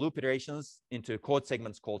divide the loop iterations into code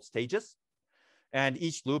segments called stages. And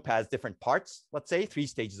each loop has different parts, let's say 3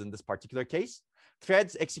 stages in this particular case.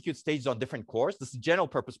 Threads execute stages on different cores. This is a general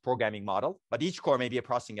purpose programming model, but each core may be a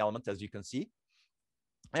processing element, as you can see.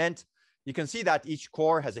 And you can see that each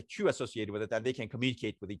core has a queue associated with it, and they can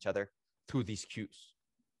communicate with each other through these queues.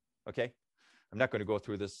 Okay, I'm not going to go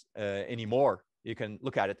through this anymore. You can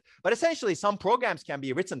look at it. But essentially, some programs can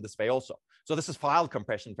be written this way also. So this is file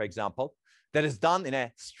compression, for example, that is done in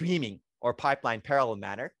a streaming or pipeline parallel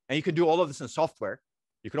manner. And you can do all of this in software.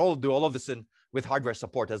 You can all do all of this with hardware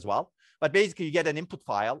support as well. But basically, you get an input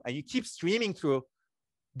file, and you keep streaming through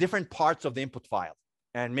different parts of the input file,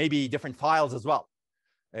 and maybe different files as well.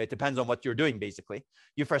 It depends on what you're doing, basically.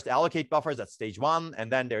 You first allocate buffers at stage 1,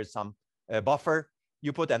 and then there's some buffer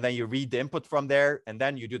you put, and then you read the input from there, and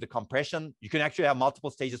then you do the compression. You can actually have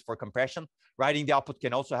multiple stages for compression. Writing the output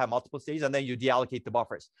can also have multiple stages, and then you deallocate the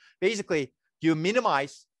buffers. Basically, you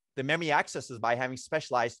minimize the memory accesses by having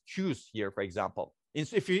specialized queues here, for example.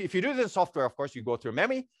 If you do this in software, of course, you go through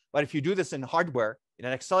memory. But if you do this in hardware in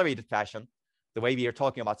an accelerated fashion, the way we are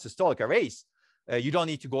talking about systolic arrays, you don't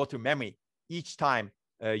need to go through memory each time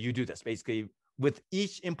you do this. Basically, with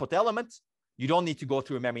each input element, you don't need to go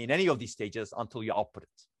through memory in any of these stages until you output it.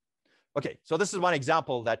 Okay, so this is one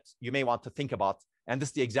example that you may want to think about. And this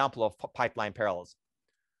is the example of pipeline parallelism.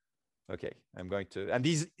 Okay, I'm going to, and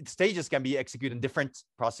these stages can be executed in different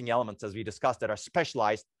processing elements, as we discussed, that are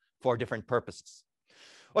specialized for different purposes.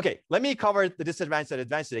 Okay, let me cover the disadvantages and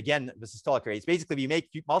advantages again with systolic arrays. Basically, we make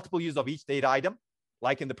multiple use of each data item,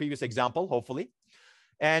 like in the previous example, hopefully.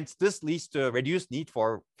 And this leads to reduced need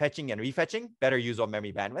for fetching and refetching, better use of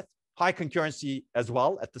memory bandwidth, high concurrency as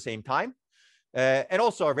well at the same time, and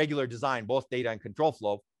also a regular design, both data and control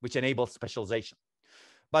flow, which enables specialization.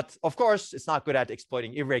 But of course, it's not good at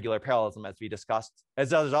exploiting irregular parallelism, as we discussed.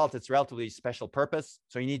 As a result, it's relatively special purpose.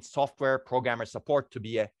 So you need software programmer support to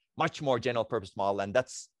be a much more general purpose model. And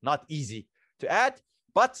that's not easy to add.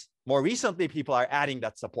 But more recently, people are adding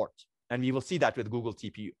that support. And we will see that with Google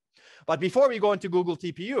TPU. But before we go into Google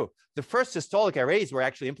TPU, the first systolic arrays were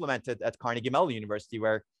actually implemented at Carnegie Mellon University,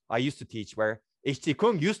 where I used to teach, where H.T.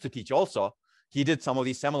 Kung used to teach also. He did some of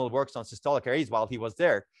these seminal works on systolic arrays while he was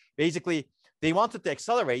there. Basically, they wanted to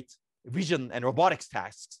accelerate vision and robotics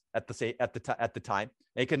tasks at the time.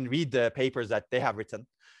 They can read the papers that they have written.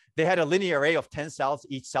 They had a linear array of 10 cells.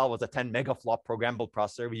 Each cell was a 10 megaflop programmable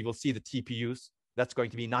processor. We will see the TPUs. That's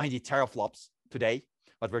going to be 90 teraflops today,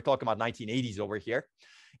 but we're talking about 1980s over here.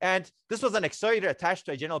 And this was an accelerator attached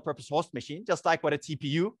to a general purpose host machine, just like what a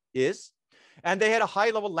TPU is. And they had a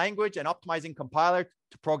high-level language and optimizing compiler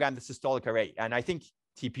to program the systolic array. And I think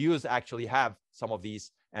TPUs actually have some of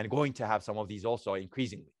these and going to have some of these also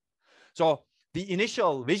increasingly. So the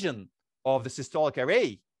initial vision of the systolic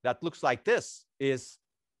array that looks like this is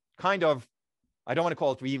kind of, I don't want to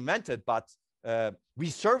call it reinvented, but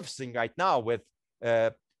resurfacing right now with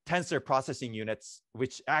tensor processing units,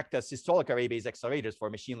 which act as systolic array-based accelerators for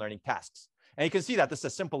machine learning tasks. And you can see that this is a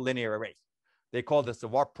simple linear array. They called this the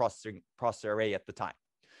warp processor array at the time.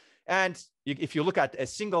 And if you look at a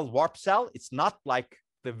single warp cell, it's not like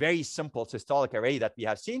the very simple systolic array that we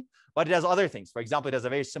have seen, but it has other things. For example, it has a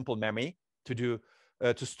very simple memory to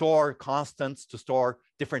store constants, to store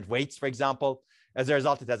different weights, for example. As a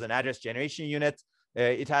result, it has an address generation unit.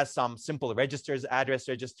 It has some simple registers, address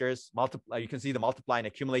registers. You can see the multiply and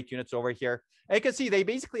accumulate units over here. And you can see they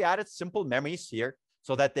basically added simple memories here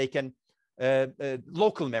so that they can,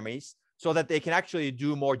 local memories, so that they can actually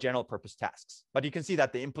do more general purpose tasks. But you can see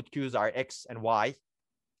that the input queues are X and Y,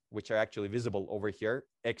 which are actually visible over here,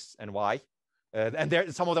 X and Y.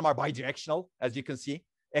 And some of them are bidirectional, as you can see.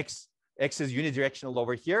 X is unidirectional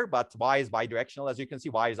over here, but Y is bidirectional, as you can see.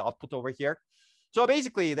 Y is output over here. So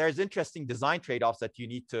basically, there's interesting design trade-offs that you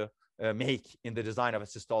need to make in the design of a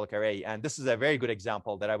systolic array. And this is a very good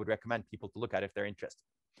example that I would recommend people to look at if they're interested.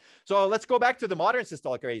 So let's go back to the modern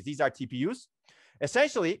systolic arrays. These are TPUs.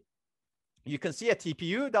 Essentially, you can see a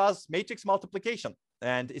TPU does matrix multiplication,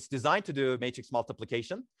 and it's designed to do matrix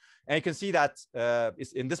multiplication. And you can see that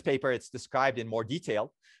in this paper, it's described in more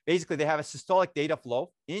detail. Basically, they have a systolic data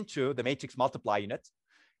flow into the matrix multiply unit.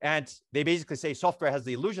 And they basically say software has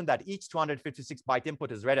the illusion that each 256 byte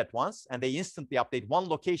input is read at once, and they instantly update one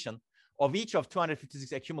location of each of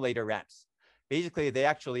 256 accumulator ramps. Basically, they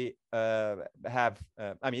actually have,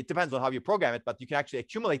 I mean, it depends on how you program it, but you can actually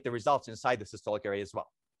accumulate the results inside the systolic array as well.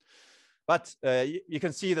 But you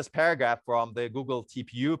can see this paragraph from the Google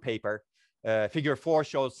TPU paper. Figure 4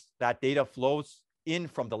 shows that data flows in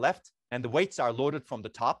from the left, and the weights are loaded from the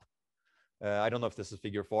top. I don't know if this is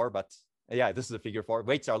figure 4, but yeah, this is a figure 4.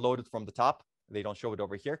 Weights are loaded from the top. They don't show it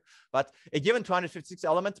over here. But a given 256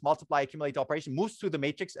 element multiply accumulate operation moves through the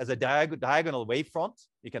matrix as a diagonal wavefront.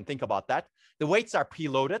 You can think about that. The weights are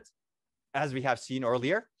preloaded, as we have seen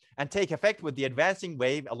earlier, and take effect with the advancing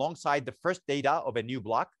wave alongside the first data of a new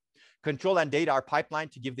block. Control and data are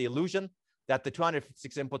pipelined to give the illusion that the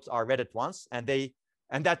 256 inputs are read at once, and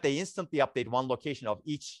that they instantly update one location of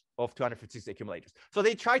each of 256 accumulators. So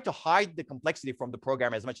they try to hide the complexity from the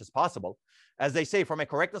program as much as possible. As they say, from a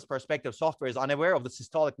correctness perspective, software is unaware of the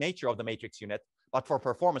systolic nature of the matrix unit, but for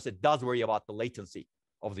performance, it does worry about the latency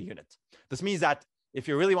of the unit. This means that if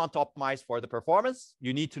you really want to optimize for the performance,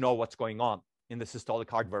 you need to know what's going on in the systolic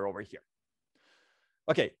hardware over here.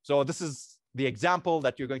 Okay, so this is the example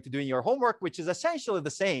that you're going to do in your homework, which is essentially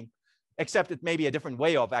the same, except it may be a different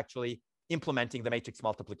way of actually implementing the matrix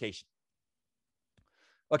multiplication.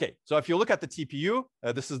 Okay, so if you look at the TPU,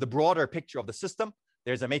 this is the broader picture of the system.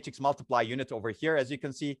 There's a matrix multiply unit over here, as you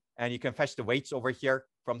can see, and you can fetch the weights over here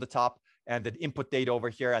from the top, and the input data over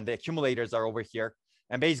here, and the accumulators are over here.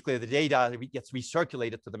 And basically, the data gets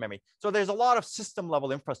recirculated to the memory. So there's a lot of system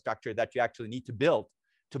level infrastructure that you actually need to build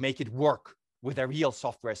to make it work with a real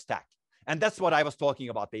software stack. And that's what I was talking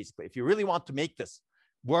about, basically. If you really want to make this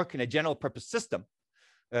work in a general purpose system,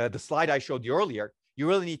 the slide I showed you earlier, you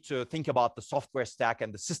really need to think about the software stack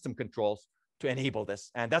and the system controls to enable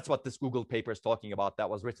this. And that's what this Google paper is talking about that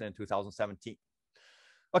was written in 2017.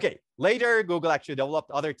 Okay, later, Google actually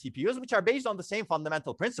developed other TPUs, which are based on the same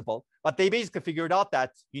fundamental principle, but they basically figured out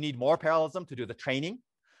that you need more parallelism to do the training.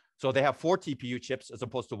 So they have 4 TPU chips as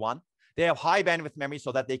opposed to 1. They have high bandwidth memory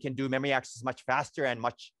so that they can do memory access much faster and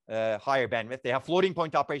much higher bandwidth. They have floating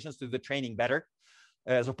point operations to do the training better,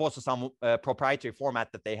 as opposed to some proprietary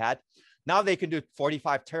format that they had. Now they can do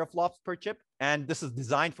 45 teraflops per chip, and this is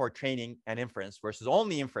designed for training and inference versus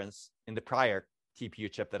only inference in the prior TPU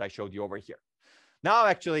chip that I showed you over here. Now,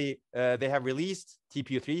 actually, they have released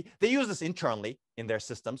TPU3. They use this internally in their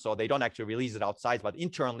system, so they don't actually release it outside, but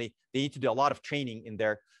internally, they need to do a lot of training in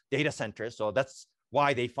their data centers. So that's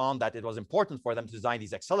why they found that it was important for them to design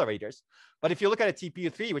these accelerators. But if you look at a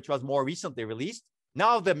TPU3, which was more recently released,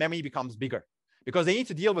 now the memory becomes bigger because they need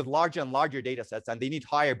to deal with larger and larger data sets, and they need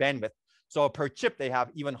higher bandwidth. So per chip, they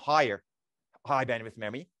have even high bandwidth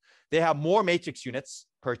memory. They have more matrix units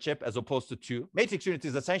per chip as opposed to 2. Matrix unit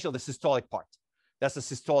is essentially the systolic part. That's the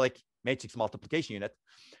systolic matrix multiplication unit.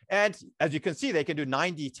 And as you can see, they can do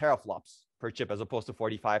 90 teraflops per chip as opposed to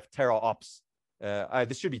 45 teraops.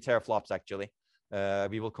 This should be teraflops, actually.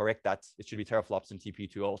 We will correct that. It should be teraflops in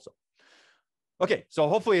TPU2 also. Okay, so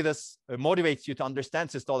hopefully this motivates you to understand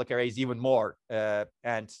systolic arrays even more.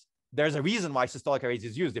 And there's a reason why systolic arrays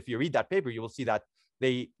is used. If you read that paper, you will see that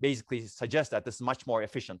they basically suggest that this is much more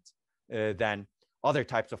efficient than other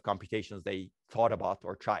types of computations they thought about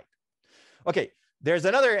or tried. Okay, there's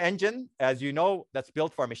another engine, as you know, that's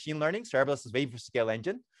built for machine learning, Cerebrus' wafer scale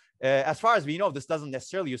engine. As far as we know, this doesn't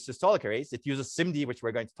necessarily use systolic arrays. It uses SIMD, which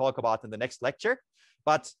we're going to talk about in the next lecture.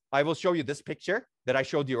 But I will show you this picture that I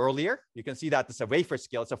showed you earlier. You can see that it's a wafer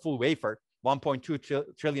scale. It's a full wafer,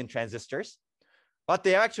 1.2 trillion transistors. But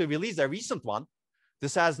they actually released a recent one.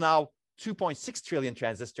 This has now 2.6 trillion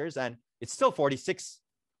transistors, and it's still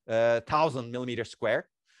 46,000 millimeters square.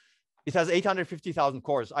 It has 850,000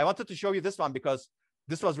 cores. I wanted to show you this one because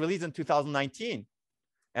this was released in 2019,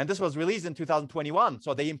 and this was released in 2021.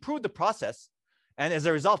 So they improved the process, and as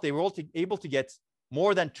a result, they were able to get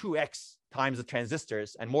more than 2x times the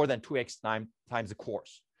transistors and more than 2x times the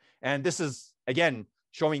cores. And this is, again,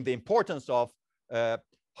 showing the importance of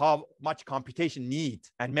how much computation need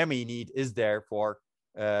and memory need is there for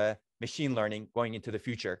machine learning going into the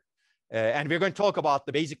future. And we're going to talk about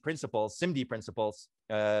the basic principles, SIMD principles,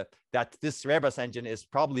 that this Cerebrus engine is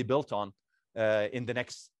probably built on in the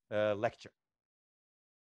next lecture.